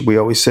porch, which we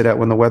always sit at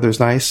when the weather's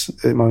nice.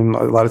 A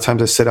lot of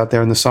times I sit out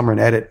there in the summer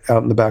and edit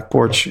out in the back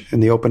porch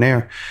in the open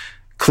air.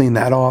 Clean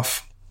that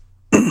off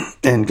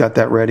and got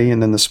that ready.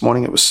 And then this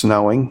morning it was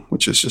snowing,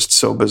 which is just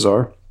so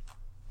bizarre.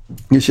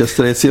 Just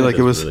yesterday, it seemed like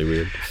it was really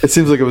weird. It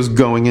seems like it was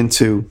going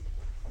into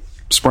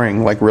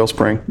spring, like real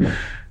spring.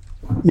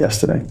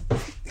 yesterday.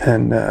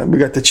 And we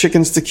got the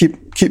chickens to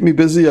keep me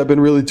busy. I've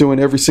been really doing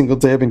every single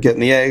day. I've been getting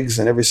the eggs,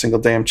 and every single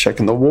day I'm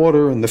checking the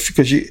water. And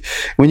because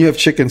when you have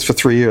chickens for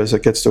 3 years,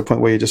 it gets to a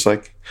point where you're just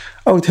like,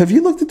 oh, have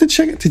you looked at the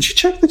chicken? Did you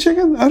check the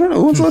chicken? I don't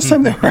know. When's the last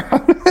time they were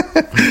out?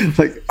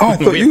 Like, oh, I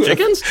thought you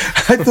chickens.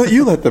 I thought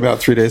you let them out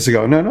 3 days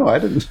ago. No, I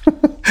didn't.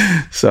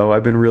 So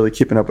I've been really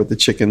keeping up with the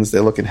chickens.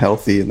 They're looking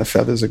healthy, and the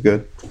feathers are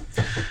good.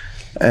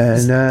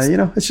 And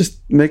it's just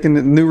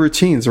making new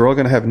routines. We're all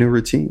going to have new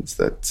routines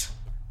that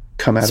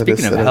come out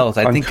Speaking of this. Of health,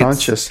 I think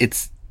unconscious.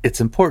 it's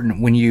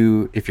important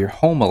if you're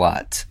home a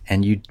lot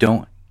and you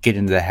don't get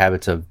into the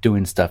habits of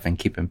doing stuff and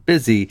keeping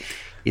busy,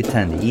 you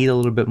tend to eat a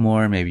little bit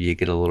more. Maybe you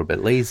get a little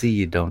bit lazy.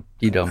 You don't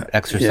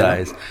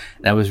exercise. Yeah.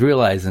 And I was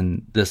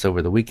realizing this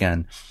over the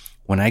weekend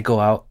when I go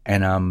out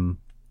and I'm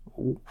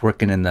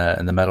working in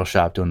the metal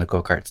shop doing the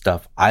go-kart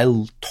stuff,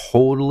 I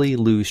totally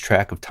lose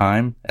track of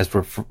time. As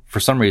for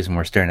some reason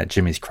we're staring at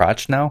Jimmy's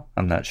crotch now.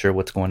 I'm not sure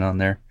what's going on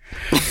there.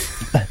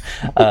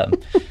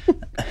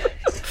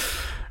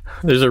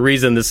 There's a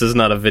reason this is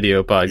not a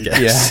video podcast.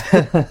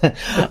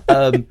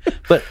 Yeah.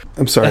 But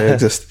I'm sorry.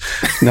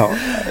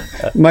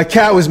 My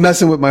cat was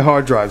messing with my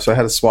hard drive, so I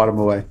had to swat him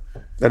away.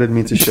 I didn't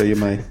mean to show you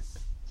my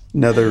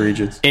nether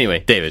regions. Anyway,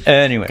 David. Go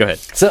ahead.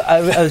 So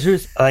I was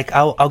just like,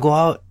 I'll go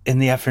out in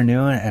the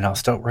afternoon and I'll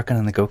start working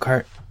on the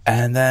go-kart,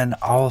 and then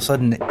all of a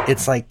sudden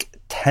it's like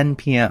 10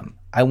 p.m.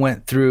 I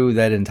went through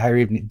that entire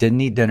evening,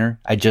 didn't eat dinner.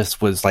 I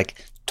just was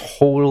like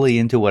totally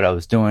into what I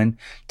was doing.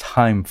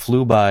 Time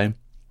flew by.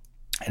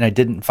 And I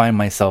didn't find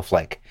myself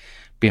like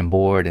being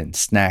bored and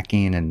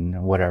snacking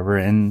and whatever.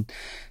 And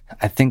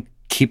I think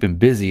keeping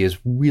busy is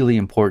really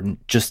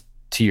important just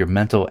to your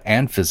mental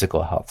and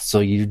physical health.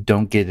 So you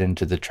don't get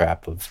into the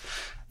trap of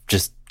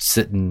just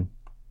sitting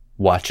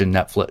watching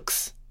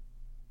Netflix.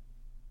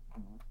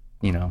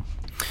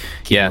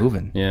 Keep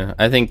moving. Yeah.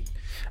 I think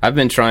I've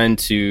been trying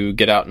to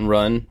get out and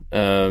run.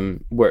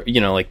 Where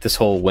like this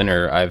whole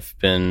winter, I've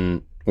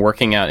been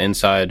working out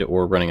inside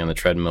or running on the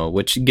treadmill,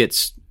 which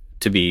gets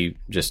to be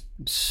just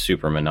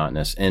super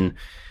monotonous. And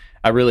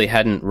I really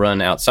hadn't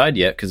run outside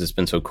yet because it's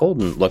been so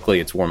cold, and luckily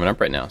it's warming up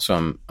right now.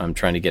 So I'm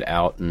trying to get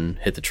out and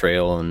hit the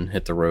trail and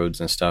hit the roads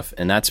and stuff.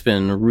 And that's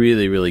been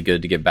really, really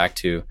good to get back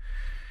to.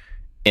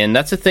 And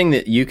that's a thing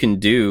that you can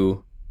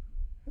do.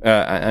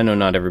 I know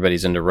not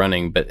everybody's into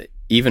running, but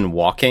even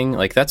walking,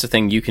 like that's a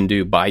thing you can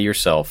do by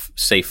yourself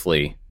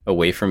safely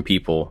away from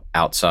people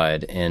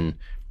outside. And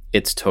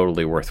it's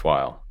totally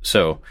worthwhile.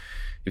 So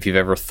if you've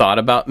ever thought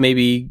about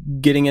maybe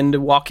getting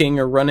into walking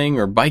or running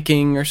or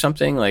biking or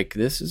something, like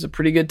this is a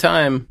pretty good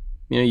time.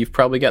 You've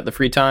probably got the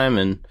free time,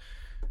 and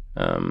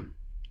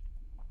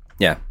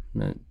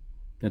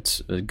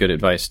it's a good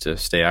advice to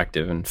stay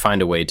active and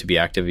find a way to be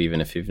active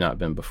even if you've not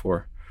been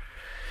before.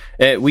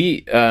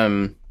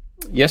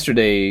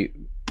 Yesterday,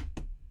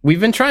 we've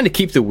been trying to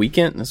keep the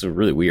weekend. This is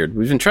really weird.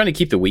 We've been trying to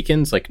keep the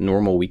weekends like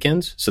normal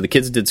weekends. So the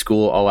kids did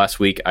school all last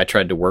week. I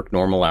tried to work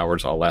normal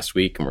hours all last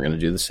week, and we're going to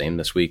do the same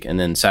this week. And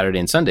then Saturday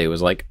and Sunday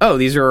was like, oh,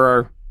 these are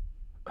our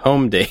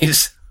home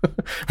days.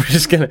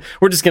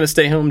 we're just gonna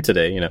stay home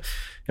today,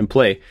 and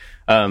play.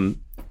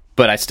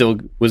 But I still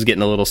was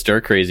getting a little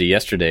stir crazy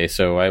yesterday,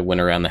 so I went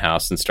around the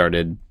house and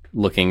started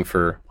looking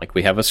for, like,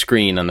 we have a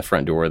screen on the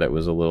front door that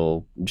was a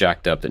little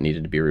jacked up that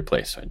needed to be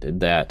replaced. So I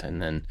did that,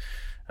 and then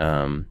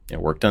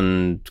worked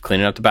on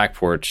cleaning up the back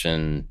porch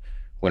and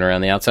went around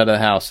the outside of the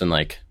house and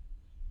like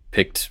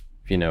picked,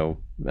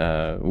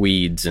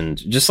 weeds and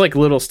just like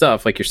little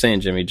stuff, like you're saying,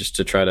 Jimmy, just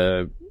to try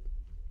to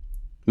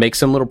make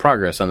some little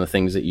progress on the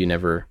things that you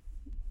never,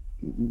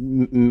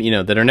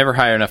 that are never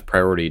high enough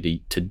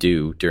priority to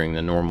do during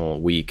the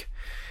normal week.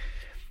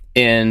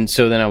 And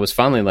so then I was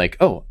finally like,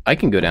 oh, I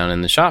can go down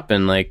in the shop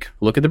and like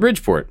look at the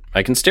Bridgeport.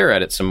 I can stare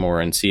at it some more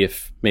and see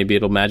if maybe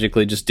it'll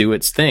magically just do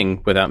its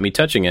thing without me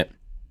touching it.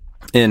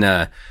 And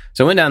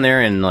so I went down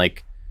there and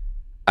like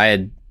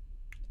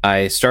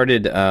I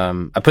started,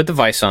 I put the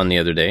vise on the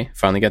other day,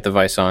 finally got the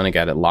vise on, I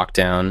got it locked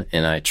down,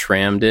 and I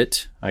trammed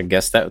it. I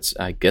guess it's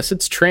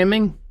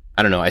tramming.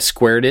 I don't know. I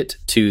squared it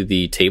to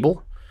the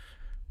table,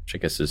 which I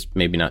guess is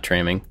maybe not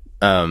tramming.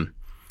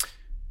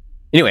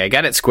 Anyway, I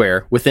got it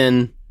square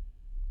within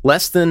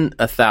less than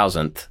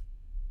 1,000th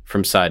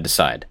from side to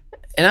side.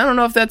 And I don't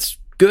know if that's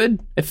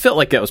good. It felt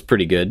like that was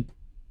pretty good,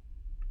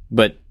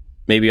 but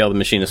maybe all the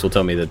machinists will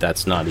tell me that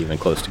that's not even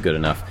close to good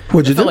enough.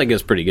 What'd you do? Felt like it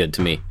was pretty good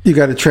to me. You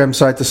got it trimmed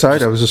side to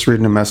side? I was just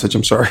reading a message.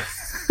 I'm sorry.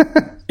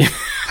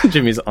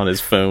 Jimmy's on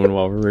his phone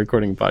while we're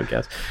recording a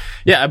podcast.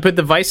 Yeah, I put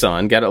the vise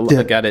on, got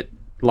it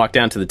locked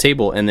down to the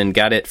table, and then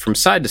got it from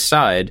side to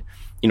side.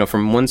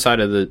 From one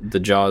side of the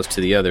jaws to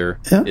the other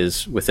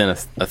is within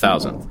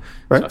 1,000th.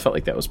 Right. So I felt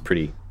like that was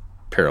pretty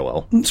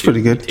parallel. It's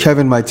pretty good.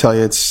 Kevin might tell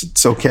you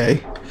it's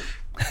okay,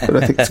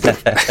 but I think it's good.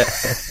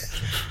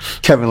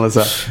 Kevin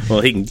Lazar.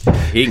 Well, he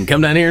can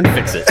come down here and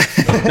fix it.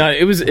 No,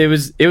 it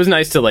was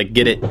nice to like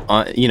get it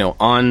on,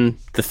 on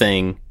the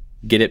thing,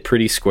 get it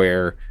pretty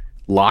square,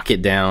 lock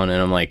it down,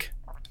 and I'm like,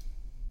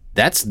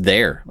 that's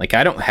there. Like,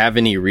 I don't have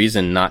any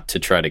reason not to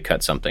try to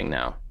cut something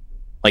now.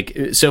 Like,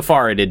 so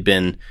far it had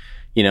been,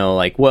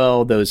 like,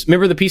 well,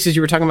 remember the pieces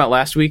you were talking about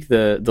last week,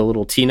 the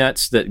little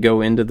T-nuts that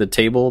go into the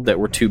table that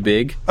were too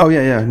big? Oh,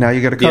 yeah. Now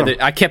you got to cut them.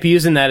 I kept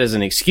using that as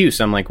an excuse.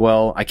 I'm like,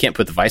 well, I can't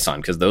put the vise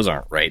on because those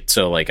aren't right.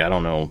 So, like, I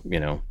don't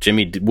know,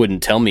 Jimmy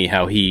wouldn't tell me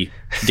how he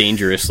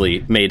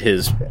dangerously made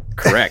his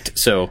correct.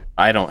 So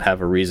I don't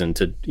have a reason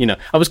to,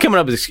 I was coming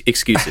up with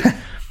excuses.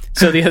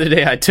 So the other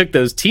day I took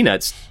those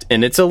T-nuts,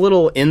 and it's a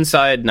little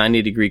inside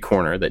 90-degree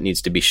corner that needs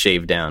to be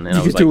shaved down. And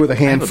you I was could do it with a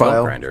hand I have file.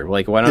 belt grinder.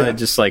 Like, why don't I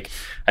just I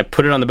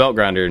put it on the belt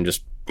grinder and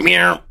just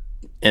meow,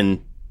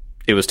 and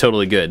it was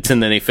totally good.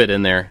 And then they fit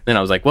in there. Then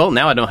I was like, well,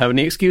 now I don't have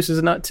any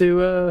excuses not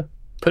to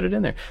put it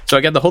in there. So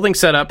I got the whole thing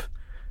set up.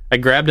 I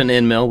grabbed an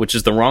end mill, which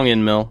is the wrong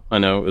end mill. I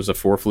know it was a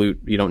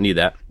 4-flute. You don't need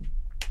that.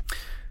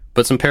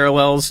 Put some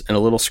parallels and a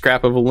little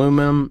scrap of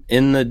aluminum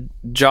in the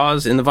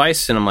jaws in the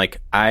vise, and I'm like,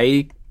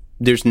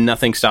 there's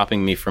nothing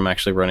stopping me from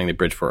actually running the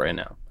Bridgeport right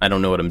now. I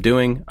don't know what I'm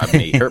doing. I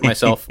may hurt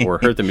myself or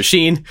hurt the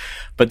machine,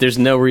 but there's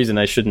no reason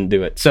I shouldn't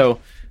do it. So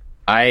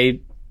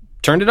I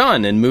turned it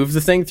on and moved the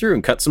thing through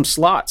and cut some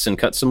slots and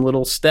cut some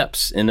little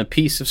steps in a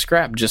piece of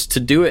scrap just to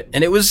do it.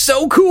 And it was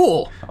so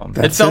cool.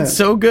 It felt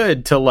so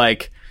good to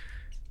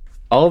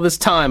all this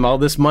time, all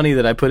this money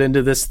that I put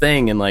into this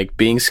thing and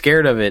being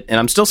scared of it. And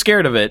I'm still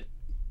scared of it.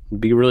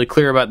 Be really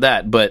clear about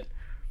that. But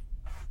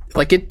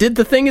it did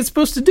the thing it's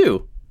supposed to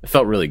do. It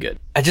felt really good.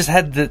 I just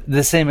had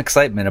the same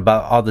excitement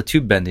about all the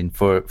tube bending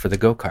for the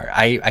go-kart.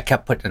 I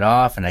kept putting it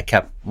off, and I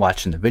kept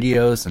watching the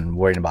videos and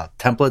worrying about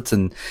templates.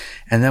 And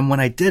then when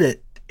I did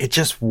it, it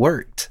just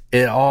worked.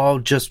 It all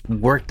just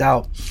worked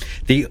out.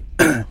 The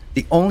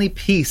only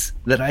piece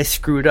that I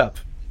screwed up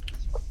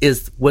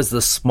was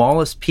the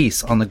smallest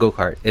piece on the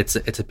go-kart. It's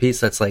a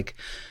piece that's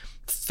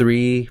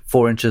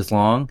 3-4 inches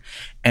long,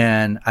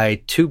 and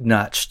I tube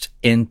notched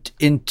in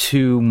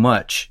too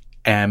much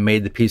and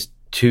made the piece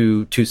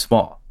too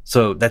small.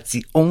 So that's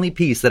the only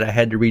piece that I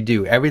had to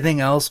redo. Everything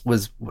else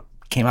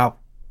came out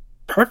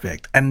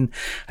perfect. And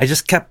I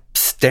just kept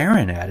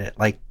staring at it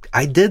like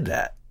I did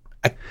that.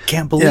 I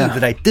can't believe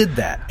that I did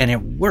that, and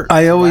it worked.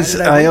 I always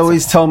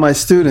tell my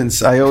students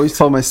that,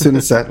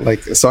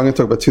 so I'm going to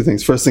talk about two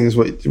things. First thing is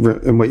what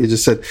you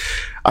just said.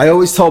 I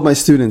always told my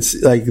students,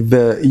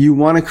 you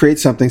want to create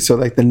something so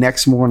the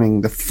next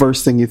morning, the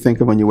first thing you think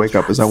of when you wake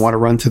up is, I want to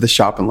run to the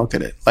shop and look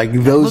at it. That's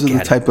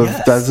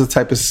the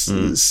type of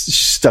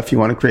stuff you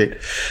want to create.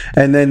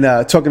 And then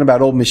talking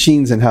about old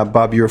machines and how,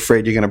 Bob, you're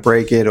afraid you're going to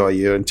break it or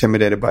you're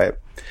intimidated by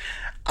it.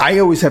 I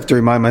always have to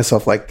remind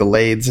myself, the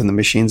lathes and the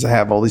machines I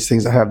have, all these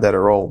things I have that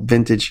are all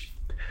vintage.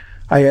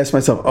 I ask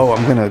myself,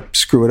 I'm going to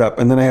screw it up.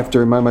 And then I have to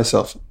remind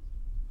myself,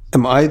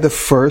 am I the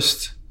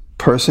first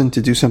person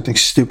to do something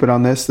stupid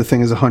on this? The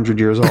thing is 100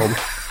 years old.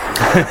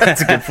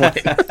 That's a good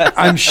point.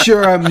 I'm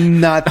sure I'm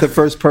not the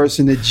first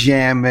person to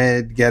jam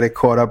it, get it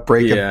caught up,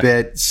 break a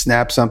bit,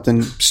 snap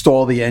something,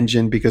 stall the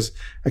engine because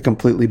I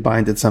completely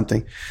binded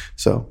something.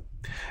 So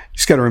you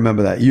just got to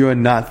remember that. You are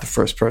not the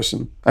first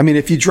person. I mean,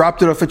 if you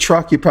dropped it off a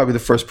truck, you're probably the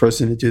first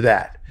person to do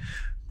that.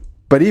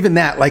 But even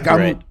that,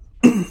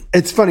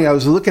 it's funny. I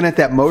was looking at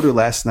that motor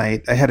last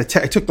night. I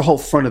took the whole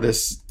front of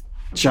this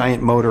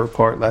giant motor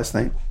apart last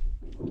night.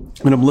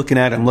 And I'm looking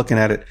at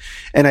it.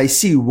 And I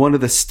see one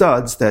of the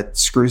studs that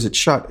screws it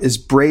shut is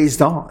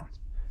brazed on.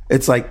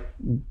 It's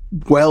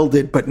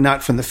welded, but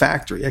not from the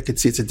factory. I could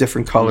see it's a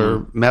different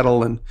color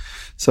metal. And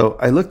so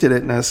I looked at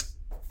it and I was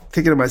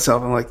thinking to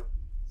myself, I'm like,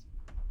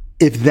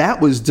 if that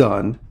was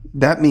done,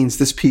 that means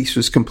this piece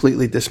was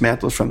completely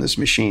dismantled from this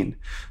machine.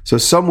 So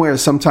somewhere,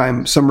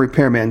 sometime, some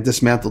repairman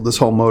dismantled this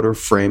whole motor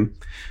frame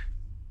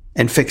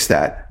and fixed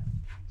that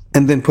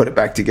and then put it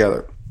back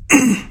together.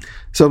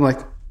 So I'm like,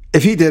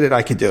 if he did it,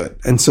 I could do it.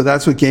 And so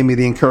that's what gave me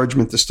the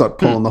encouragement to start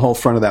pulling the whole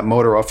front of that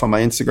motor off on my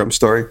Instagram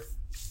story.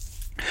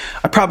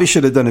 I probably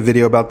should have done a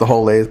video about the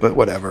whole lathe, but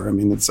whatever. I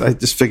mean, I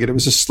just figured it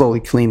was just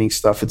slowly cleaning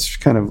stuff. It's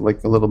kind of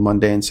a little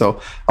mundane.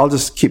 So I'll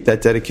just keep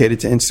that dedicated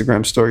to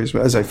Instagram stories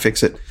as I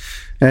fix it.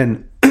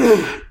 And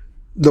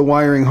the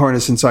wiring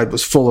harness inside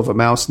was full of a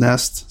mouse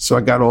nest. So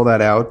I got all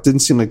that out.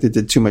 Didn't seem like they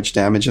did too much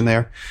damage in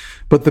there.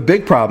 But the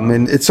big problem,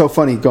 and it's so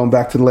funny going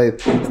back to the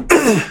lathe,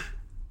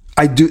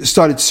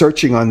 started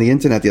searching on the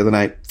internet the other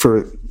night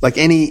for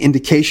any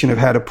indication of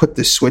how to put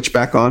this switch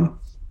back on.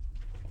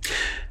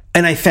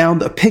 And I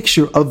found a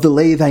picture of the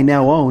lathe I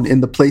now own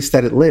in the place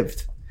that it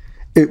lived.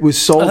 It was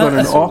sold on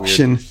an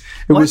auction.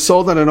 It was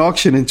sold on an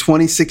auction in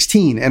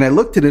 2016. And I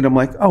looked at it. I'm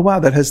like, oh, wow,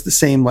 that has the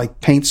same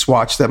paint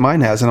swatch that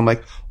mine has. And I'm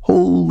like,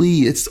 holy,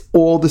 it's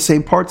all the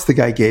same parts the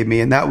guy gave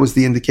me. And that was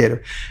the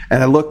indicator.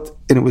 And I looked,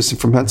 and it was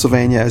from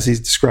Pennsylvania, as he's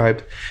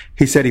described.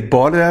 He said he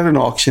bought it at an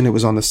auction. It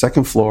was on the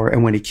second floor.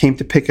 And when he came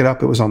to pick it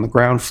up, it was on the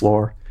ground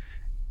floor.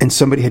 And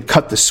somebody had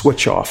cut the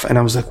switch off. And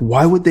I was like,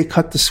 why would they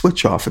cut the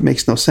switch off? It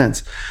makes no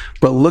sense.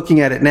 But looking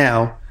at it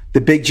now,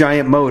 the big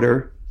giant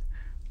motor,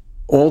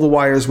 all the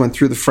wires went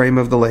through the frame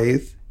of the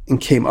lathe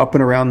and came up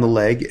and around the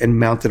leg and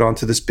mounted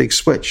onto this big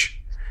switch.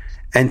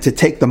 And to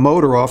take the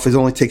motor off, it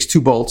only takes 2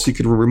 bolts. You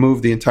could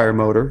remove the entire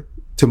motor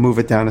to move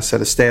it down a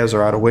set of stairs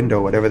or out a window,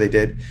 whatever they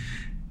did.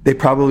 They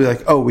probably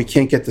we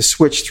can't get the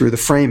switch through the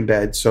frame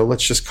bed, so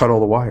let's just cut all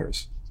the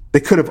wires. They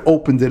could have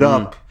opened it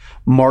up,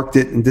 marked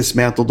it, and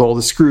dismantled all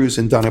the screws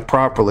and done it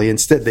properly.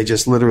 Instead, they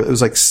just literally, it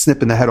was like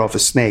snipping the head off a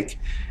snake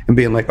and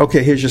being like,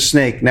 okay, here's your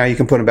snake. Now you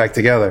can put them back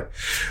together.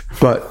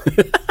 But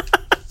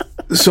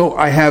so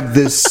I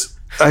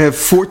have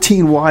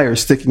 14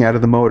 wires sticking out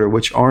of the motor,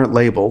 which aren't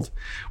labeled,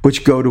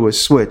 which go to a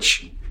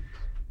switch.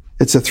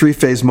 It's a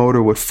 3-phase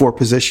motor with 4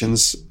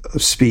 positions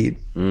of speed.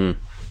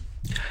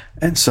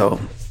 And so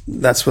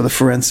that's where the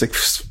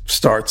forensics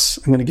starts.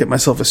 I'm going to get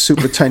myself a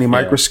super tiny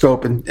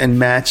microscope and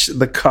match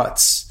the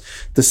cuts,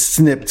 the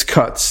snipped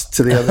cuts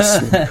to the other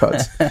snipped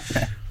cuts.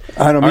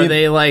 I don't. Are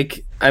they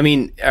like? I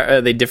mean,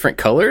 are they different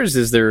colors?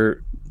 Is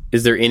there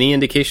any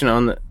indication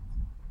on the?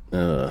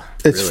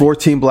 It's really?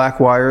 14 black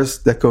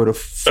wires that go to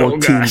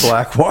 14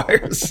 black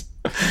wires,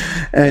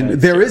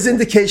 and there is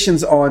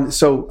indications on.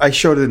 So I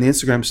showed it in the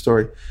Instagram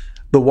story.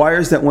 The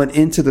wires that went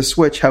into the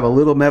switch have a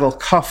little metal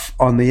cuff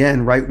on the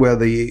end, right where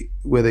the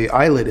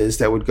eyelet is.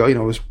 That would go. You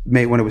know, it was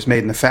made when it was made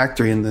in the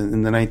factory in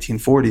the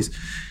 1940s.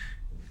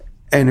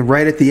 And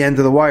right at the end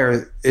of the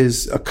wire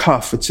is a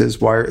cuff. It says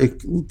wire.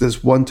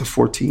 There's 1 to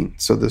 14.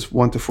 So there's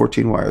 1 to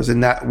 14 wires,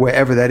 and that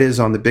wherever that is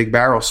on the big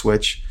barrel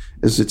switch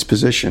is its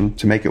position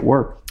to make it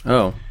work.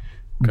 Oh, okay.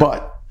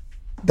 But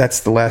that's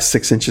the last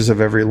 6 inches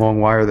of every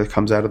long wire that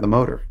comes out of the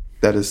motor.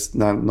 That is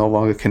no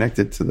longer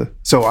connected to the.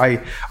 So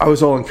I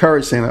was all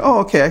encouraged, saying like, oh,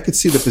 okay, I could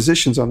see the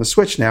positions on the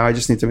switch now. I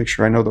just need to make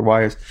sure I know the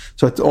wires.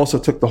 So it also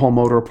took the whole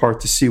motor apart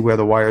to see where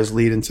the wires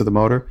lead into the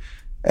motor.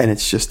 And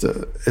it's just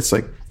it's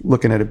like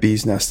looking at a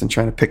bee's nest and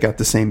trying to pick out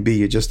the same bee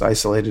you just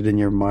isolated in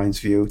your mind's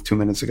view 2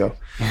 minutes ago.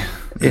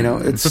 You know,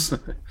 it's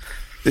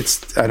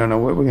I don't know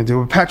what we're going to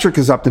do. Patrick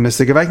is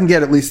optimistic. If I can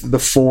get at least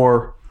if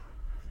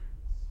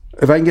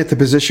I can get the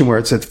position where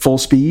it's at full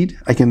speed,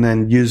 I can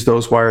then use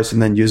those wires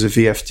and then use a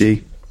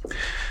VFD.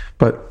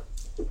 But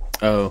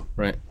oh,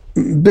 right.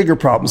 Bigger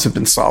problems have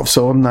been solved,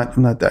 so I'm not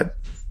that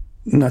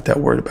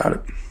worried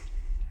about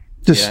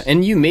it.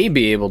 And you may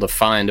be able to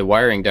find a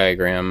wiring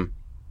diagram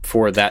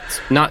for that,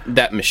 not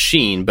that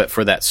machine, but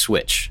for that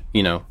switch,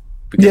 you know.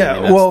 Because,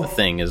 that's the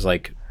thing is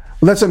like...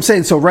 Well, that's what I'm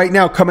saying. So right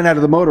now, coming out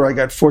of the motor, I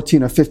got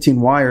 14 or 15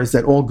 wires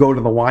that all go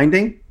to the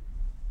winding.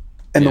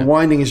 And the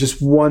winding is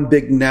just one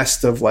big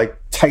nest of like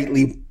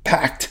tightly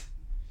packed.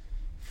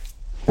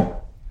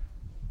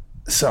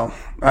 So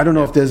I don't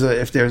know if there's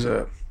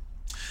a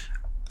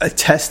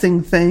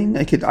testing thing.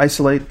 I could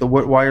isolate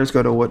what wires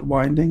go to what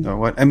winding or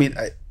what. I mean,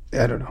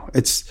 I don't know.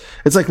 It's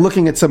like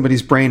looking at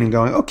somebody's brain and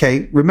going,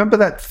 okay, remember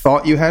that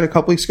thought you had a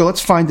couple weeks ago? Let's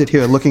find it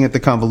here, looking at the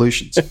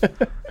convolutions.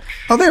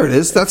 Oh, there it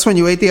is. That's when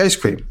you ate the ice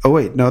cream. Oh,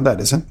 wait, no,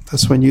 that isn't.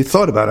 That's when you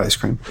thought about ice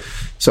cream.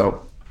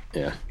 So,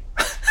 yeah.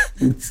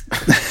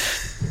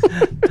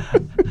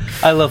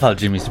 I love how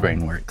Jimmy's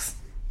brain works.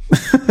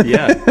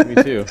 Yeah,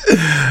 me too.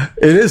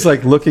 It is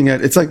like looking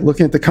at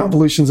the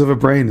convolutions of a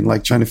brain and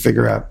like trying to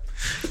figure out.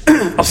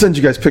 I'll send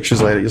you guys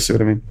pictures later. You'll see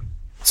what I mean.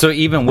 So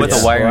even with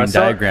a wiring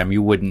diagram,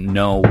 you wouldn't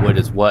know what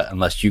is what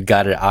unless you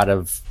got it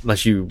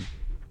unless you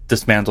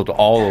dismantled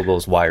all of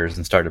those wires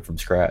and started from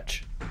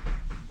scratch.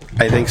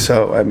 I think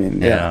so. I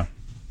mean, yeah.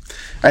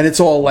 And it's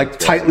all like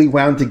tightly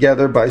wound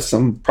together by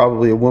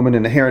probably a woman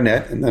in a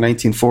hairnet in the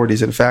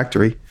 1940s at a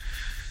factory.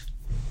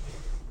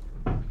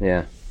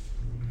 Yeah.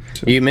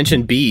 You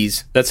mentioned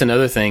bees. That's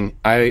another thing.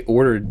 I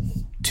ordered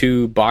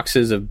 2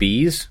 boxes of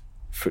bees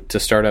to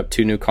start up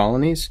 2 new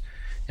colonies,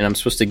 and I'm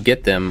supposed to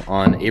get them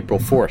on April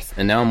 4th.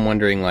 And now I'm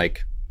wondering,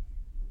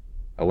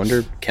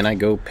 can I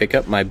go pick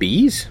up my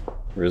bees?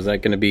 Or is that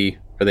going to be,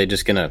 are they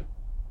just going to,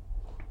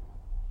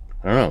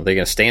 I don't know, are they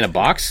going to stay in a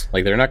box?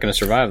 Like, they're not going to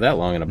survive that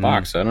long in a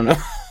box. I don't know.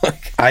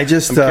 I'm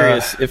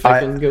curious if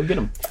I can go get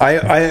them. I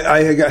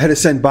had to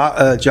send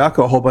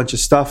Jocko a whole bunch of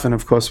stuff, and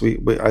of course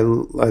I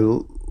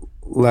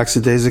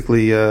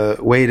lackadaisically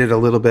waited a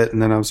little bit,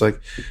 and then I was like,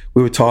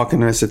 we were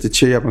talking, and I said to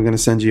cheer up, I'm going to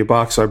send you a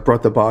box. So I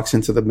brought the box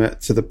into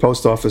the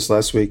post office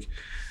last week,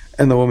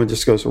 and the woman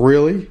just goes,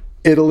 really?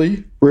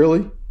 Italy?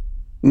 Really?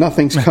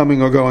 Nothing's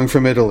coming or going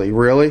from Italy.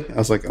 Really? I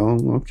was like,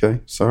 oh,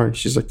 okay, sorry.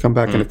 She's like, come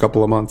back in a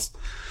couple of months.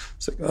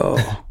 It's like,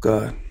 oh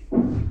God,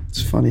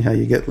 it's funny how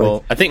you get like.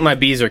 Well, I think my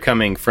bees are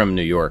coming from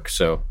New York,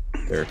 so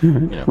they're.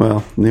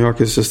 Well, New York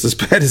is just as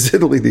bad as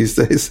Italy these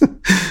days.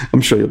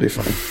 I'm sure you'll be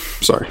fine.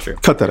 Sorry,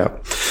 cut that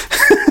out.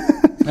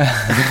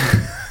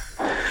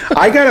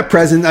 I got a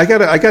present.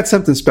 I got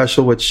something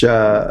special, which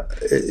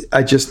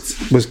I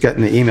just was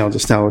getting the email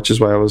just now, which is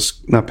why I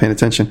was not paying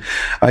attention.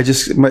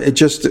 It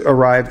just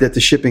arrived at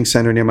the shipping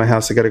center near my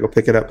house. I got to go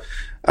pick it up.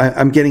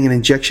 I'm getting an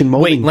injection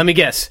molding. Wait, let me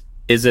guess.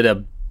 Is it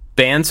a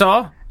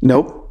bandsaw?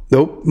 Nope.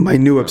 My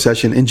new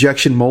obsession: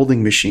 injection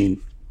molding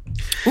machine.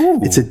 Ooh.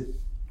 It's a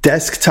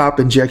desktop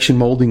injection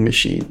molding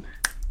machine.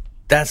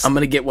 I'm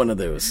gonna get one of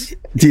those.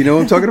 Do you know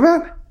what I'm talking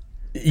about?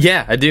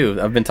 Yeah, I do.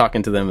 I've been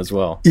talking to them as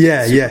well.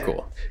 Yeah, Super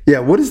cool. Yeah,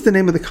 what is the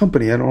name of the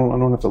company? I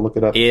don't have to look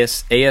it up.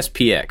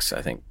 ASPX,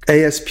 I think.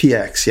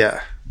 ASPX,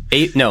 yeah.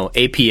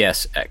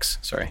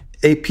 APSX, sorry.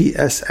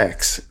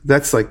 APSX.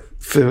 That's like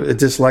for a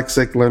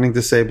dyslexic, learning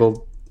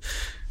disabled.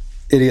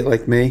 idiot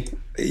like me,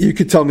 you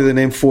could tell me the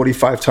name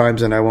 45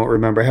 times and I won't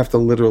remember. I have to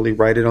literally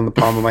write it on the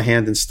palm of my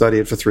hand and study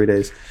it for 3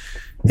 days.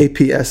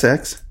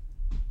 APSX?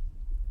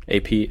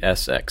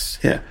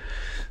 APSX. Yeah.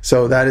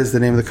 So that is the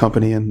name of the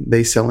company, and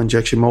they sell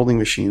injection molding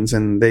machines.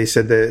 And they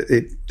said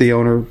that the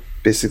owner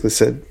basically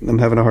said, I'm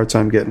having a hard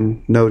time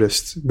getting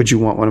noticed. Would you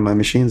want one of my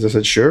machines? I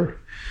said, sure.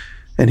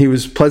 And he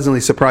was pleasantly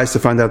surprised to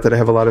find out that I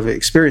have a lot of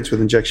experience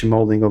with injection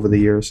molding over the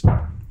years,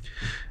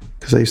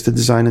 because I used to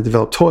design and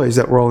develop toys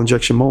that were all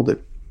injection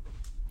molded.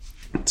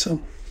 So,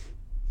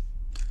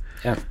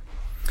 yeah,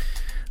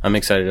 I'm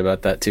excited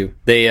about that too.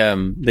 They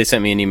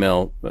sent me an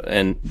email,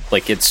 and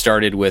like it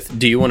started with,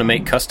 "Do you want to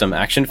make custom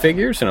action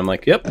figures?" And I'm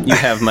like, "Yep, you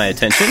have my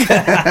attention."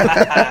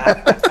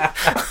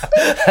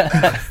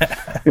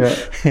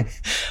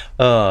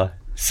 Yeah.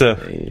 So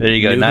there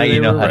you go. Now you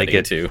know how to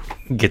get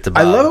the Bob.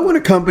 I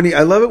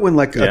love it when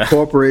like a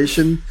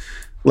corporation,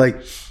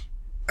 like,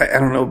 I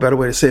don't know a better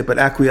way to say it, but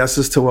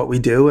acquiesces to what we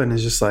do and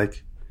is just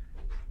like,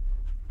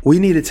 we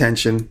need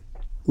attention.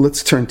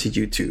 Let's turn to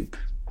YouTube.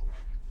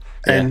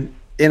 And,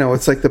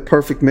 it's like the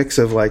perfect mix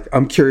of like,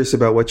 I'm curious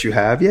about what you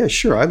have. Yeah,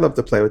 sure. I'd love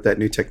to play with that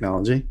new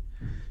technology.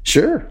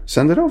 Sure.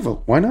 Send it over.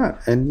 Why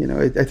not? And,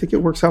 I think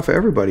it works out for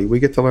everybody. We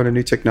get to learn a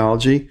new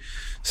technology,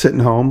 sitting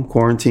home,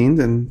 quarantined,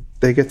 and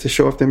they get to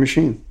show off their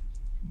machine.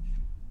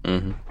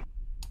 Mm-hmm.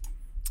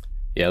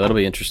 Yeah, that'll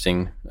be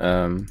interesting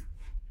to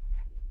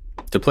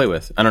play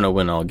with. I don't know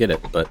when I'll get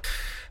it, but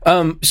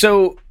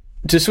so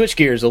to switch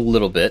gears a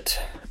little bit,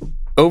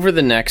 over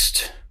the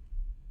next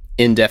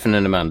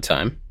indefinite amount of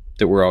time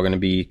that we're all going to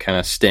be kind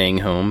of staying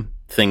home,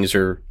 things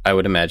are, I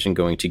would imagine,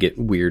 going to get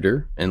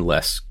weirder and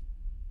less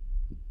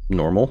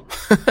normal.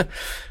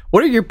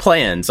 What are your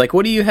plans? Like,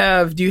 what do you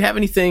have? Do you have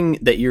anything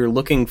that you're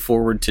looking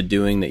forward to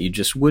doing that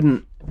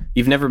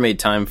you've never made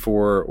time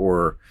for,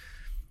 or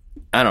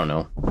I don't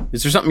know.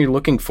 Is there something you're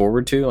looking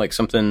forward to? Like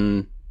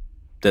something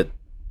that,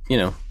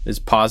 is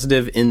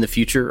positive in the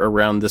future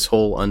around this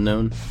whole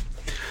unknown?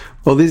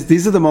 Well,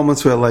 these are the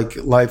moments where like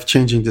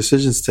life-changing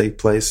decisions take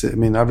place. I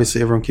mean,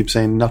 obviously everyone keeps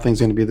saying nothing's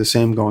going to be the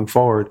same going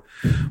forward,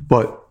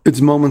 but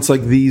it's moments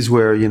like these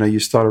where, you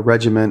start a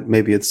regiment,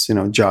 maybe it's,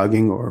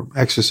 jogging or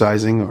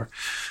exercising,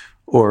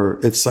 or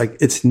it's like,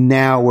 it's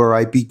now where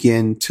I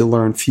begin to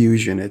learn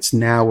fusion. It's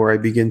now where I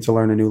begin to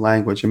learn a new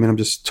language. I mean, I'm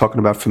just talking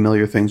about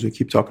familiar things we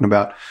keep talking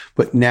about,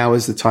 but now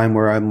is the time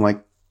where I'm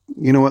like,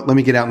 you know what, let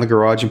me get out in the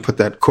garage and put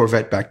that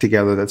Corvette back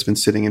together that's been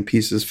sitting in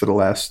pieces for the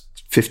last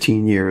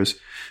 15 years.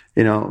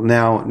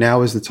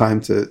 Now is the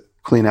time to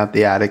clean out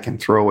the attic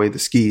and throw away the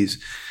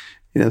skis.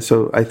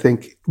 So I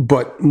think,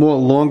 but more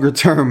longer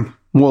term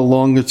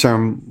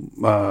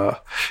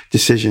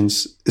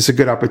decisions, it's a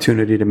good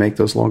opportunity to make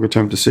those longer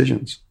term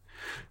decisions.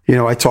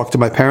 I talk to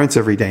my parents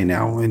every day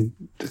now, and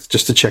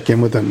just to check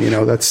in with them,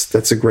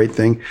 that's a great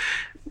thing.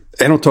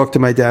 I don't talk to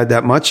my dad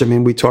that much. I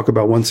mean, we talk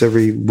about once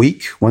every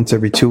week, once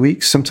every 2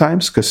 weeks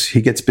sometimes, because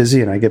he gets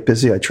busy and I get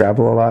busy. I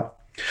travel a lot.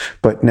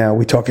 But now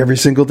we talk every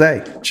single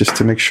day just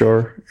to make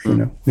sure,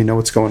 we know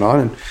what's going on.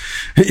 And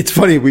it's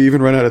funny, we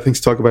even run out of things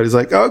to talk about. He's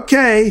like,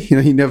 okay.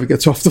 He never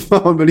gets off the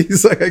phone, but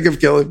he's like, I keep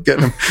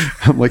getting him.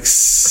 I'm like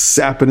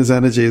sapping his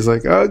energy. He's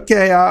like,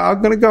 okay,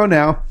 I'm going to go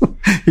now.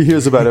 He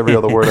hears about every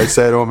other word I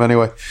say to him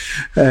anyway.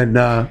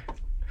 And,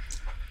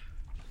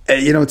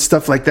 it's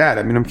stuff like that.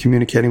 I mean, I'm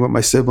communicating with my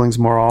siblings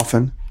more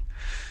often,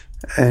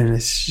 and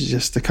it's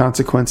just the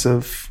consequence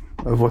of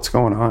what's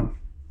going on.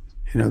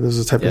 Those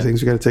are the type of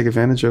things we got to take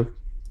advantage of.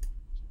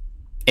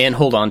 And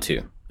hold on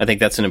to. I think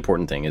that's an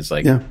important thing, is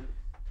like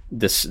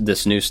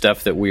this new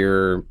stuff that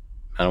we're,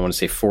 I don't want to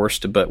say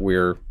forced, but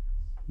we're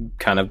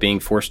kind of being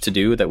forced to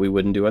do that we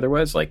wouldn't do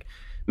otherwise. Like,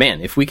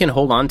 man, if we can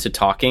hold on to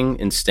talking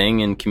and staying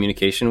in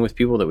communication with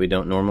people that we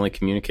don't normally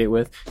communicate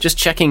with, just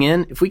checking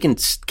in, if we can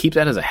keep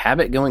that as a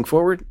habit going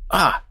forward,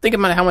 think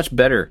about how much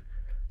better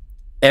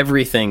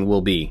everything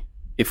will be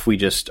if we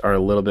just are a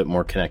little bit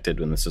more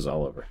connected when this is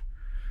all over.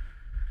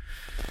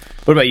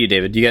 What about you,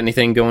 David? Do you got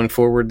anything going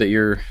forward that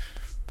you're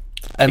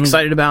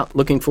excited about,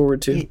 looking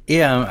forward to?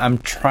 Yeah, I'm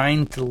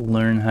trying to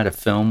learn how to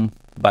film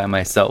by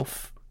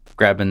myself,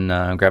 grabbing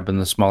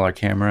the smaller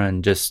camera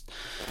and just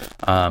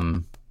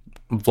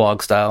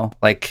vlog style.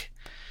 Like,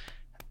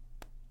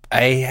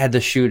 I had to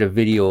shoot a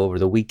video over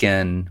the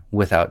weekend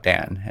without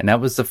Dan, and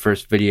that was the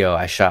first video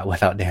I shot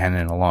without Dan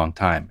in a long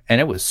time, and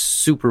it was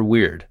super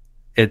weird.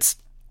 It's,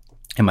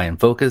 am I in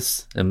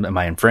focus? Am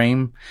I in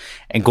frame?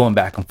 And going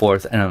back and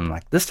forth. And I'm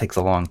like, this takes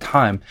a long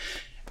time.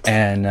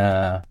 And,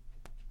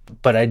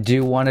 but I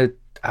want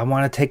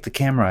to take the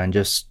camera and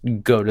just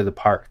go to the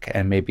park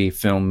and maybe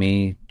film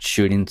me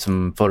shooting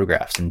some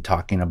photographs and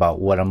talking about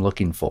what I'm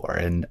looking for.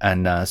 And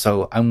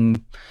so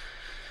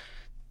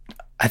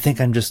I think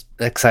I'm just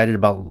excited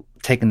about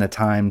taking the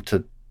time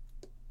to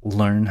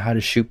learn how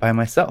to shoot by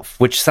myself,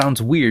 which sounds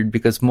weird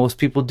because most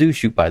people do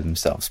shoot by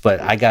themselves,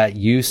 but I got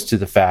used to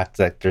the fact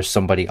that there's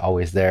somebody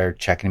always there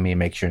checking me,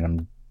 make sure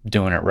I'm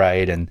doing it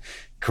right and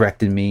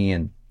correcting me.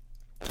 And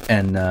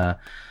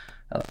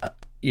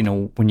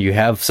when you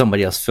have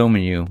somebody else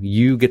filming you,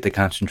 you get to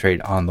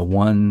concentrate on the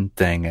one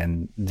thing,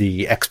 and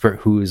the expert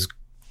who's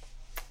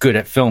good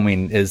at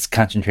filming is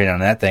concentrating on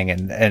that thing,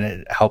 and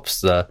it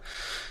helps the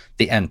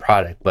end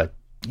product. But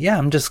yeah,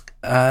 I'm just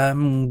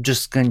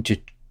going to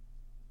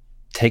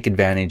take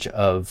advantage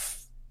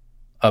of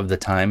the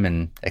time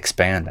and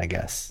expand, I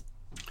guess.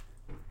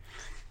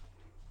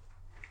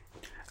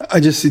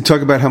 You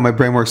talk about how my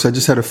brain works. I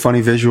just had a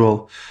funny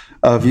visual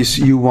of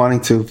you wanting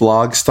to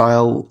vlog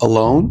style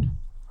alone.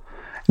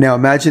 Now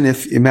imagine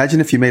if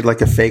you made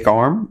like a fake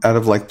arm out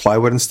of like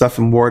plywood and stuff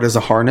and wore it as a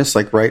harness,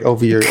 like right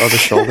over your other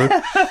shoulder.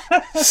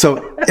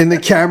 So in the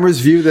camera's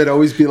view, that'd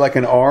always be like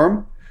an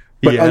arm.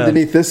 But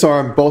underneath this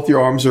arm, both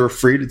your arms are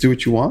free to do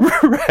what you want.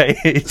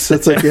 Right. So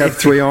it's like you have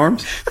 3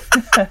 arms.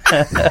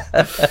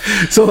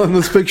 So in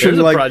this picture, There's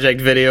a like project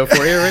video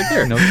for you right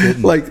there. No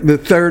kidding. like the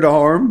third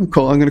arm. I'm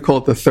going to call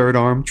it the third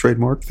arm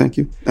trademark. Thank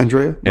you,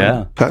 Andrea.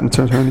 Yeah. Patent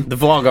attorney. The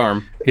vlog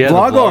arm. Yeah,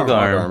 Vlog the vlog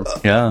arm. arm.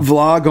 Yeah.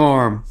 Vlog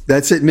arm.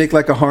 That's it. Make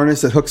like a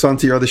harness that hooks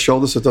onto your other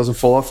shoulder so it doesn't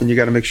fall off. And you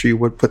got to make sure you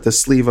would put the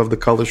sleeve of the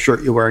color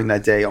shirt you're wearing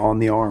that day on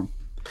the arm.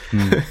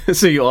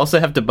 So you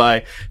also have to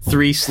buy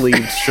 3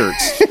 sleeved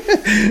shirts.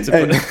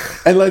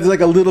 And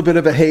like a little bit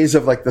of a haze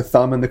of like the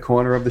thumb in the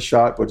corner of the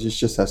shot, but it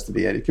just has to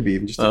be it. It could be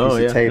even just a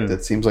piece of tape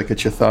that seems like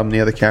it's your thumb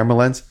near the camera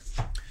lens.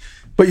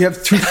 But you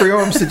have 2 free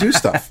arms to do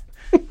stuff.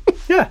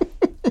 Yeah.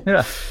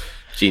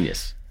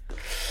 Genius.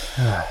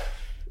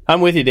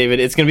 I'm with you, David.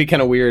 It's going to be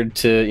kind of weird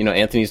to,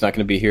 Anthony's not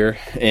going to be here,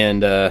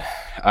 and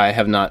I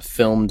have not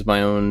filmed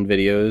my own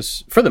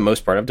videos for the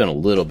most part. I've done a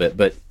little bit,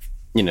 but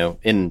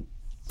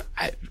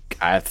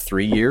I have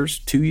 3 years,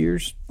 2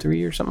 years, 3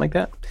 years, something like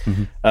that.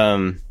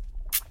 Mm-hmm.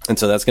 And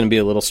so that's going to be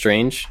a little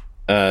strange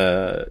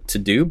to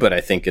do, but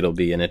I think it'll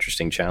be an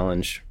interesting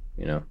challenge.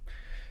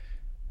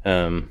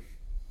 I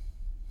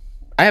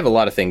have a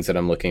lot of things that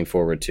I'm looking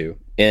forward to,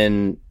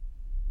 and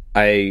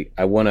I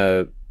want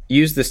to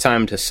use this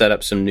time to set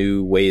up some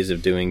new ways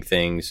of doing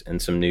things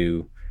and some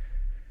new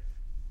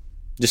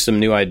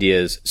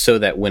ideas, so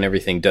that when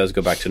everything does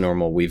go back to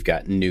normal, we've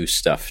got new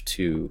stuff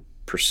to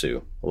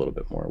pursue a little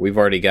bit more. We've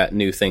already got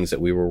new things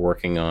that we were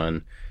working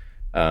on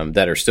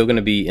that are still going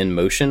to be in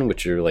motion,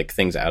 which are like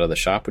things out of the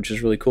shop, which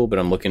is really cool. But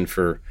I'm looking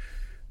for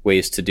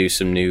ways to do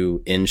some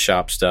new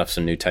in-shop stuff,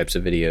 some new types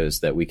of videos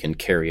that we can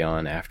carry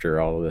on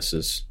after all of this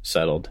is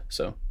settled.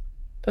 So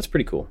that's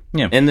pretty cool.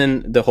 Yeah. And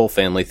then the whole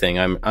family thing,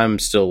 I'm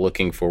still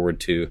looking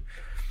forward to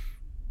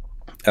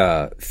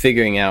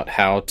figuring out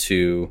how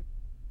to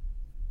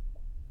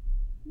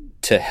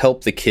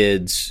help the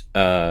kids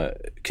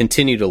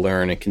continue to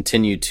learn and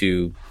continue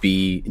to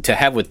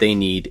have what they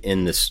need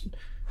in this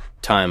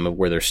time of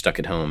where they're stuck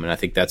at home. And I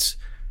think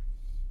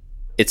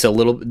it's a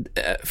little,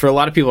 for a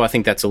lot of people, I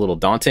think that's a little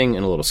daunting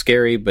and a little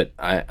scary, but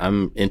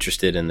I'm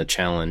interested in the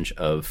challenge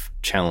of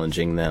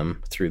challenging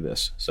them through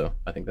this. So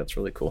I think that's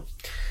really cool.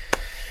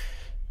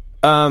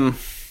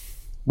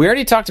 We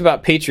already talked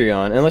about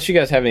Patreon. Unless you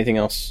guys have anything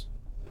else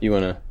you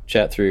want to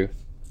chat through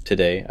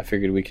today, I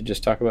figured we could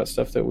just talk about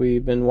stuff that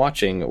we've been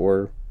watching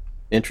or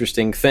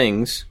interesting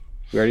things.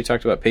 We already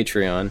talked about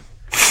Patreon.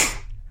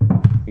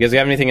 You guys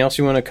have anything else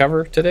you want to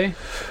cover today?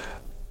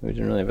 We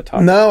didn't really have a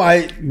topic. No,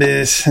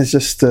 it's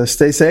just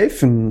stay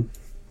safe and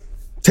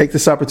take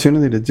this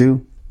opportunity to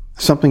do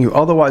something you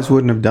otherwise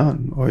wouldn't have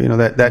done, or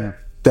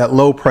that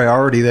low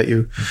priority that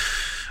you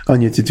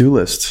on your to-do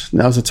list.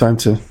 Now's the time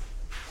to.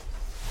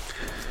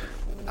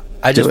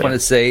 I just want to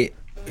say,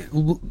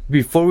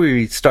 before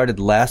we started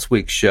last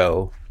week's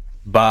show,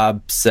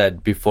 Bob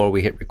said before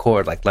we hit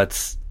record, like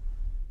let's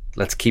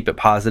keep it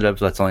positive.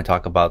 Let's only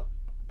talk about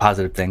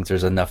positive things.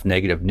 There's enough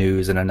negative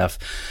news and enough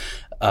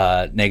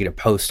negative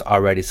posts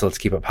already, so let's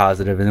keep it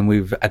positive. And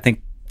then I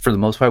think for the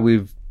most part,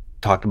 we've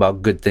talked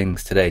about good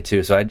things today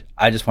too. So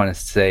I just want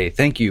to say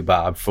thank you,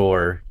 Bob,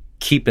 for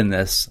keeping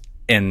this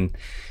in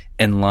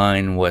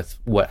line with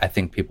what I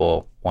think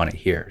people want to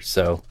hear.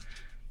 So,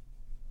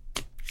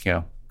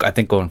 I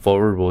think going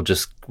forward, we'll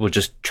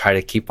just try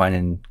to keep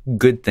finding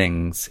good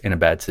things in a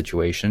bad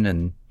situation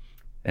and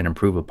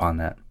improve upon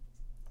that.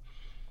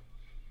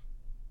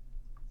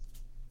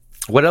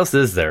 What else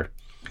is there?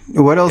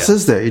 What else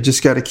is there? You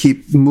just got to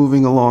keep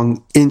moving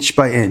along inch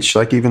by inch.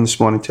 Like even this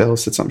morning, Taylor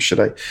said something.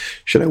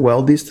 Should I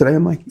weld these today?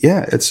 I'm like,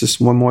 yeah. It's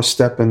just one more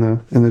step in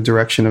the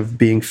direction of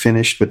being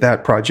finished with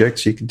that project,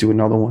 so you can do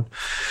another one.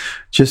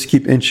 Just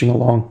keep inching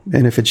along.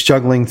 And if it's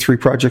juggling 3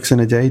 projects in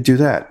a day, do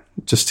that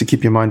just to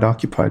keep your mind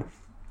occupied.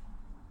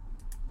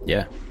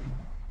 Yeah,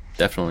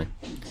 definitely.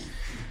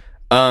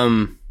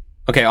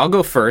 Okay, I'll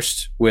go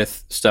first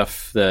with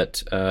stuff that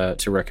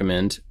to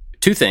recommend.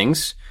 2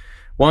 things.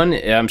 One,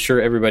 I'm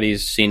sure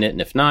everybody's seen it,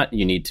 and if not,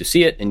 you need to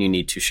see it, and you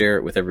need to share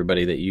it with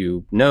everybody that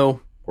you know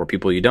or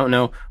people you don't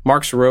know.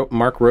 Mark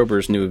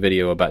Rober's new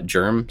video about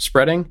germ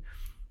spreading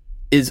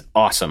is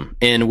awesome.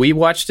 And we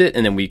watched it,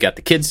 and then we got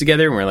the kids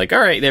together, and we're like,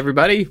 all right,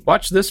 everybody,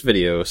 watch this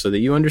video so that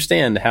you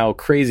understand how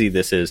crazy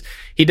this is.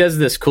 He does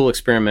this cool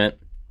experiment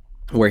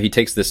where he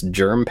takes this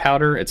germ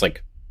powder. It's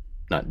like,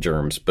 not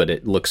germs, but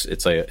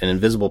it's like an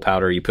invisible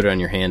powder. You put it on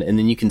your hand, and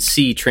then you can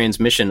see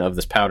transmission of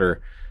this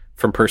powder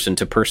from person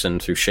to person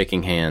through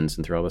shaking hands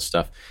and through all this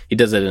stuff. He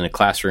does it in a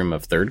classroom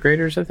of 3rd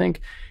graders, I think.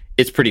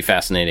 It's pretty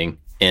fascinating.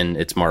 and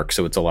it's Mark,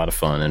 so it's a lot of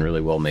fun and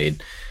really well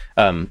made.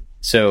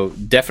 So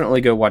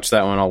definitely go watch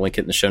that one. I'll link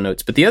it in the show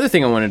notes. But the other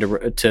thing I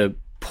wanted to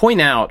point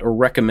out or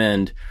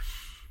recommend,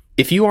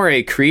 if you are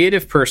a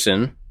creative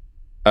person,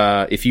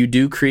 if you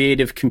do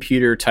creative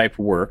computer type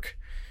work,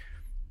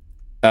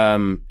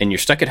 and you're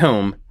stuck at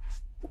home,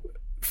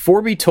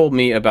 Forby told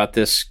me about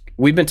this.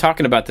 We've been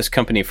talking about this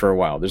company for a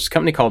while. There's a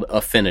company called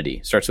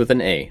Affinity. Starts with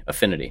an A,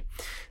 Affinity.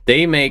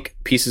 They make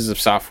pieces of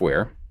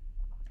software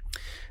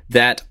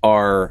that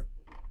are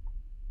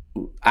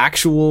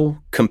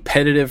actual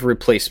competitive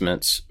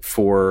replacements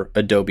for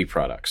Adobe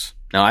products.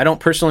 Now, I don't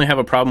personally have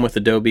a problem with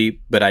Adobe,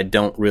 but I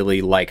don't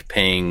really like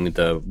paying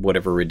the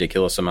whatever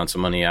ridiculous amounts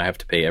of money I have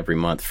to pay every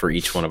month for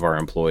each one of our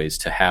employees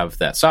to have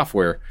that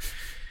software.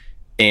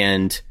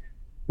 And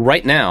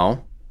right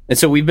now, and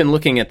so we've been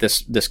looking at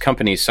this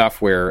company's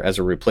software as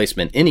a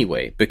replacement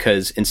anyway,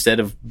 because instead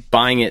of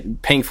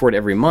paying for it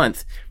every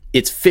month,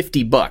 it's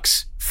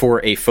 $50 for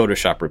a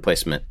Photoshop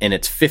replacement, and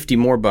it's $50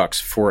 more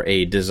for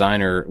a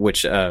designer,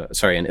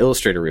 an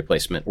Illustrator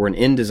replacement or an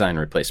InDesign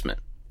replacement.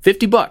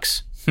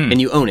 $50,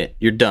 and you own it.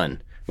 You're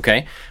done.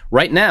 Okay.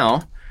 Right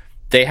now,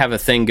 they have a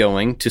thing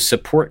going to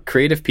support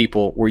creative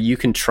people where you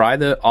can try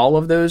all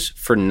of those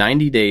for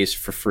 90 days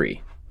for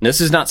free. And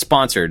this is not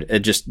sponsored.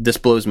 This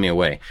blows me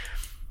away.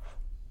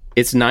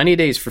 It's 90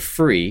 days for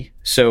free,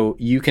 so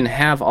you can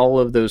have all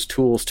of those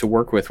tools to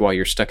work with while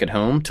you're stuck at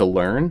home to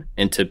learn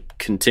and to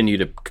continue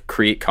to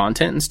create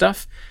content and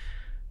stuff.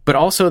 But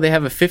also, they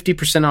have a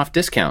 50% off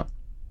discount.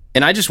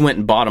 And I just went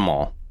and bought them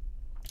all.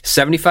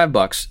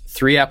 $75,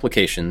 3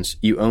 applications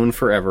you own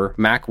forever,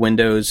 Mac,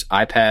 Windows,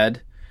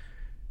 iPad,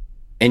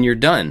 and you're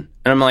done.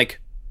 And I'm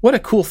like, what a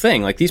cool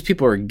thing. Like, these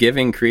people are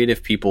giving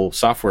creative people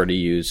software to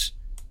use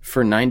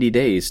for 90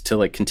 days to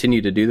like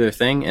continue to do their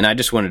thing. And I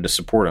just wanted to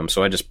support them.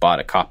 So I just bought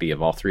a copy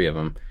of all 3 of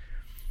them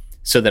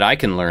so that I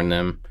can learn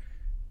them.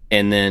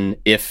 And then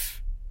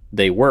if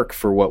they work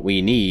for what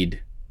we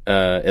need,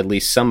 at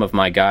least some of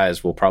my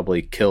guys will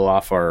probably kill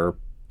off our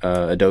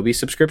Adobe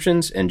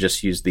subscriptions and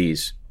just use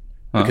these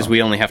because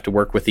we only have to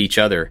work with each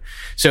other.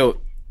 So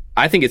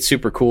I think it's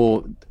super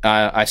cool.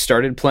 I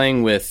started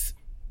playing with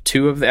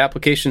 2 of the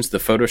applications, the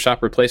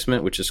Photoshop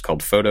replacement, which is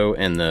called Photo,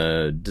 and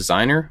the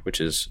Designer,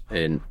 which is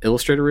an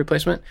Illustrator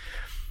replacement.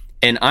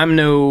 And I'm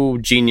no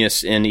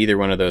genius in either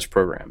one of those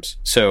programs.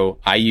 So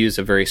I use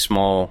a very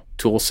small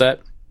tool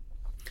set.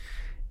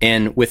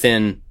 And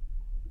within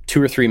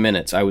 2 or 3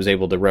 minutes, I was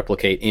able to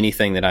replicate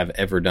anything that I've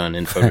ever done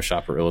in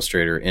Photoshop or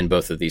Illustrator in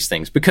both of these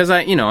things. Because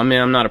I'm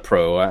not a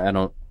pro. I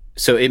don't.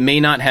 So it may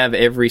not have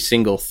every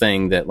single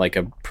thing that like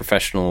a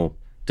professional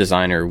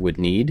designer would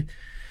need.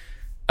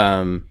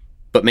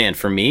 But man,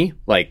 for me,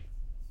 like,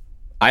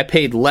 I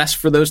paid less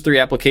for those 3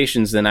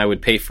 applications than I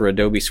would pay for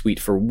Adobe Suite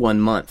for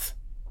 1 month.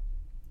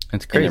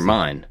 That's crazy. And they're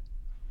mine.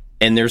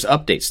 And there's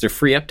updates. They're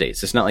free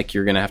updates. It's not like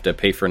you're going to have to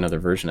pay for another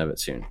version of it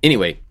soon.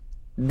 Anyway,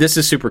 this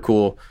is super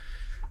cool.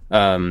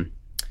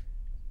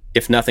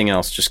 If nothing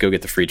else, just go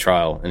get the free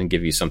trial and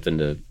give you something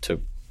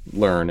to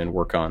learn and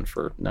work on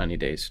for 90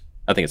 days.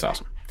 I think it's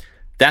awesome.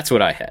 That's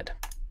what I had.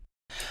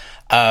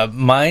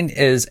 Mine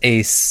is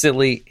a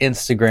silly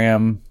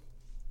Instagram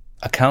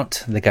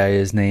account. The guy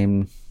is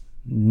named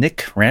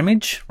Nick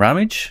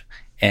Ramage,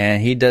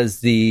 and he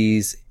does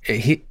these.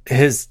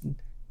 His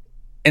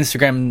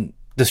Instagram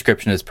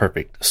description is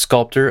perfect: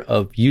 sculptor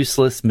of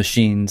useless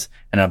machines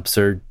and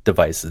absurd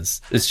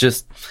devices. It's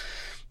just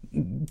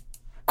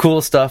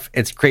cool stuff.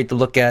 It's great to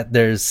look at.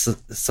 There's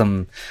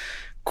some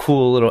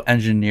cool little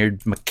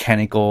engineered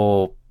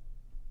mechanical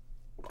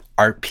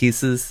art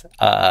pieces.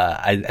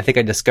 I think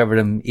I discovered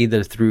them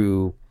either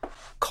through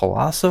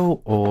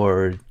Colosso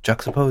or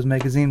Juxtapose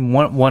magazine.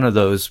 One of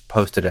those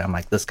posted it. I'm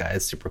like, this guy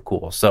is super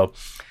cool. So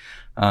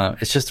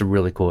it's just a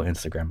really cool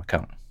Instagram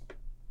account.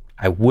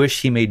 I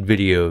wish he made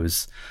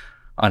videos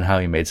on how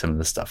he made some of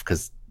this stuff,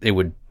 because it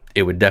would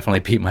definitely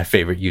be my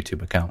favorite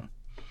YouTube account.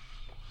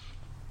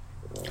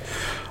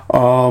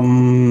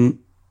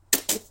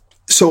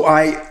 So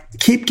I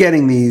keep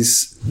getting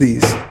these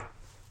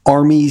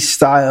army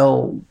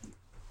style,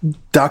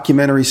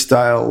 documentary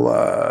style,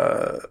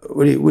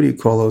 what do you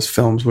call those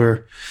films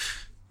where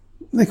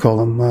they call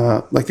them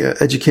like an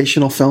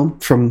educational film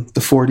from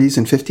the 40s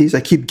and 50s?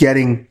 I keep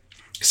getting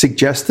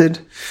suggested,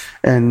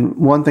 and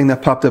one thing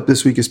that popped up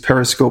this week is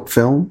Periscope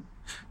Film.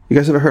 You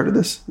guys ever heard of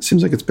this? It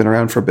seems like it's been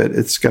around for a bit.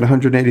 It's got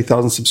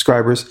 180,000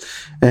 subscribers,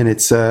 and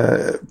it's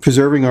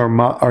preserving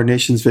our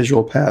nation's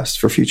visual past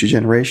for future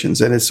generations.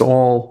 And it's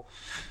all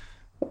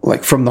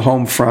like from the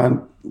home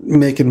front,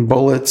 making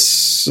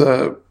bullets,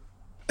 how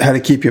to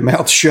keep your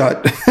mouth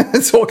shut.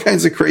 It's all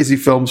kinds of crazy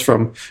films,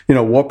 from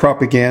war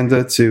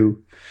propaganda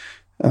to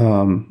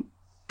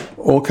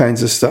all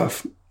kinds of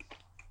stuff.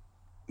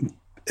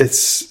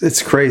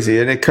 It's crazy,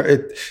 and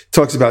it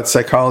talks about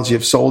psychology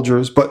of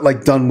soldiers, but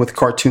like done with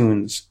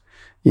cartoons.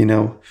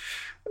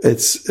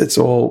 It's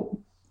all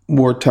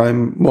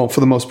wartime. Well,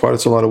 for the most part,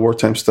 it's a lot of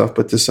wartime stuff,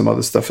 but there's some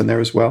other stuff in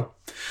there as well.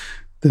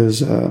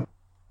 There's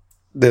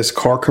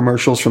car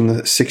commercials from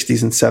the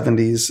 60s and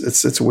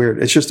 70s. It's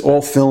weird. It's just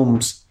all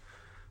films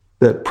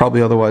that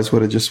probably otherwise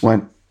would have just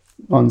went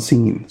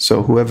unseen.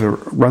 So whoever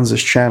runs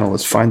this channel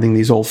is finding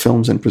these old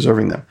films and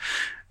preserving them.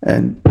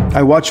 And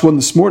I watched one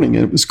this morning,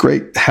 and it was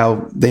great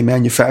how they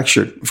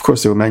manufactured. Of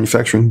course, they were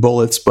manufacturing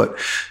bullets, but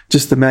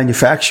just the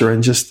manufacture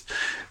and just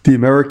the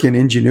American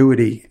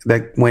ingenuity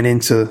that went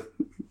into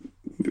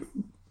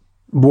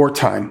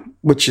wartime,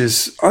 which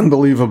is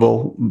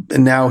unbelievable.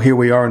 And now here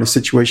we are in a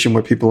situation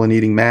where people are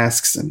needing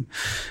masks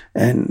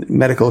and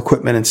medical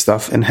equipment and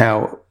stuff, and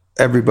how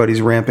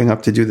everybody's ramping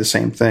up to do the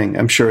same thing.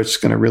 I'm sure it's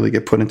going to really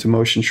get put into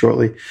motion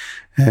shortly.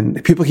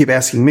 And people keep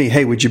asking me,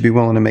 hey, would you be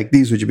willing to make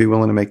these? Would you be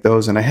willing to make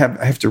those? And I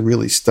have to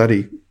really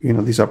study,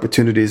 these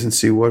opportunities and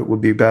see what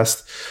would be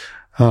best.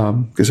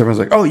 Because everyone's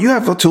like, oh, you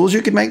have the tools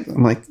you could make?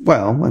 I'm like,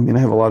 well, I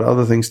have a lot of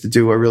other things to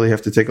do. I really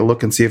have to take a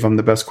look and see if I'm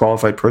the best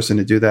qualified person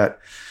to do that.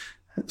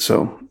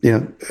 So,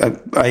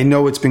 I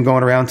know it's been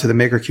going around to the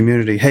maker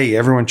community. Hey,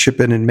 everyone chip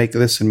in and make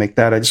this and make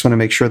that. I just want to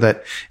make sure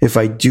that if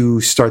I do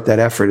start that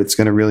effort, it's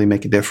going to really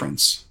make a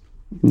difference,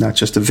 not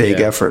just a vague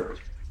effort.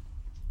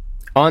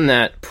 On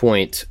that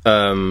point,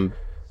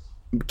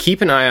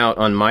 keep an eye out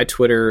on my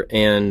Twitter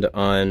and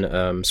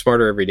on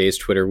Smarter Every Day's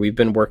Twitter. We've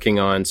been working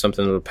on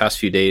something over the past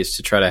few days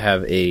to try to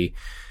have a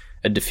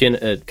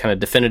kind of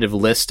definitive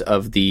list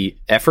of the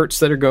efforts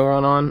that are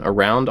going on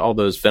around all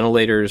those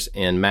ventilators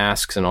and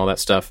masks and all that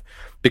stuff,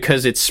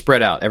 because it's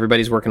spread out.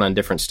 Everybody's working on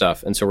different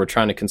stuff. And so we're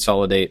trying to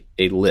consolidate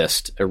a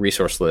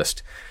resource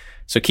list.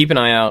 So keep an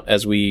eye out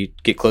as we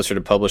get closer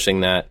to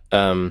publishing that.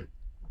 And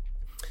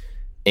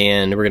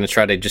we're going to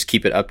try to just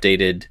keep it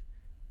updated.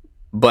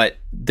 But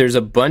there's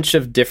a bunch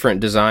of different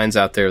designs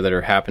out there that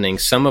are happening,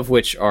 some of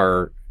which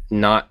are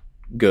not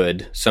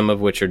good, some of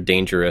which are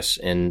dangerous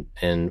and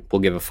will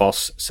give a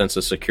false sense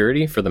of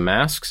security for the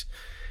masks.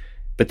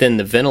 But then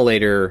the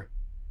ventilator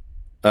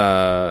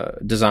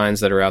designs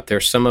that are out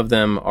there, some of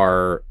them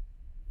are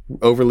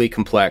overly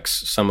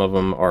complex, some of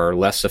them are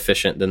less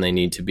efficient than they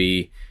need to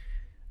be.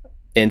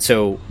 And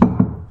so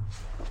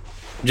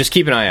just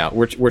keep an eye out.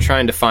 We're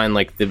trying to find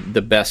like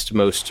the best,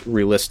 most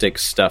realistic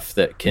stuff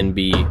that can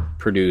be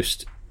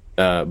produced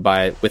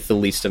with the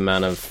least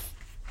amount of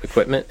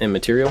equipment and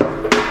material.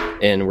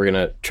 And we're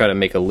going to try to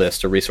make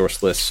a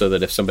resource list, so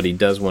that if somebody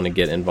does want to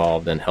get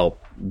involved and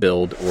help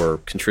build or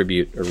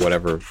contribute or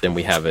whatever, then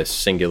we have a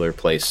singular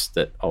place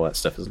that all that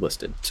stuff is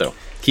listed. So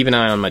keep an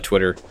eye on my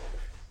Twitter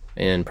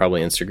and probably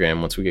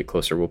Instagram. Once we get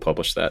closer, we'll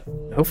publish that.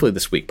 Hopefully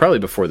this week, probably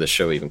before this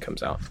show even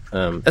comes out.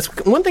 That's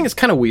one thing that's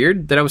kind of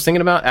weird that I was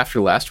thinking about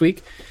after last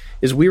week,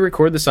 is we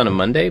record this on a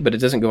Monday, but it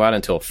doesn't go out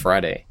until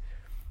Friday.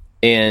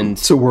 And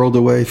it's a world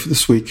away for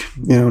this week,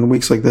 in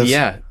weeks like this.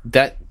 Yeah,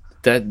 that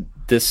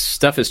this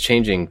stuff is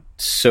changing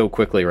so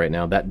quickly right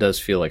now. That does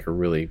feel like a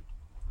really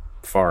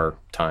far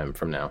time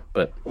from now,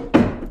 but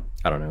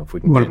I don't know if we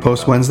can. You want to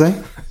post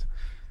Wednesday?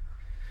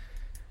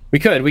 We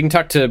could. We can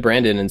talk to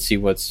Brandon and see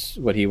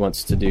what he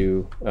wants to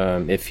do,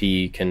 if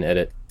he can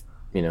edit,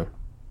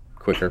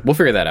 quicker. We'll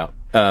figure that out.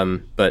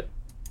 But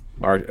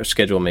our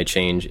schedule may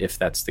change if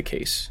that's the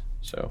case.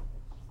 So,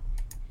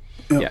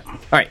 yeah. All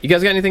right. You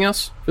guys got anything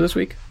else for this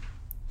week?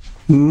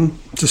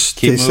 Just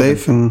stay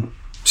safe and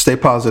stay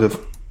positive.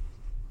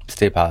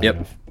 Stay positive.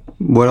 Yep.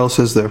 What else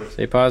is there?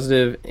 Stay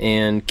positive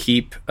and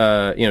keep,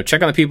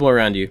 check on the people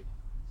around you.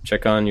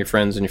 Check on your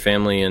friends and your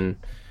family and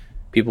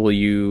people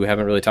you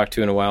haven't really talked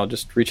to in a while.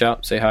 Just reach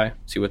out, say hi,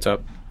 see what's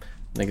up.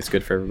 I think it's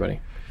good for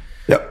everybody.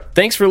 Yep.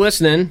 Thanks for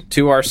listening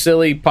to our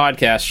silly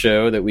podcast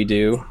show that we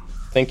do.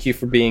 Thank you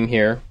for being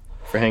here,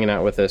 for hanging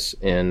out with us,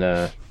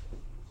 and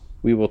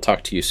we will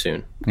talk to you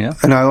soon. Yeah.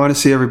 And I want to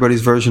see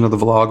everybody's version of the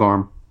vlog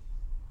arm.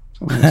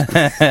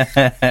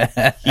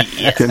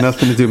 Yes. Get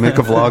nothing to do. Make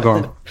a vlog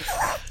arm.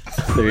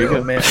 There you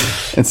go, man.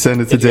 And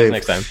send it to Dave.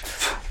 Next time.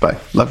 Bye.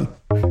 Love you.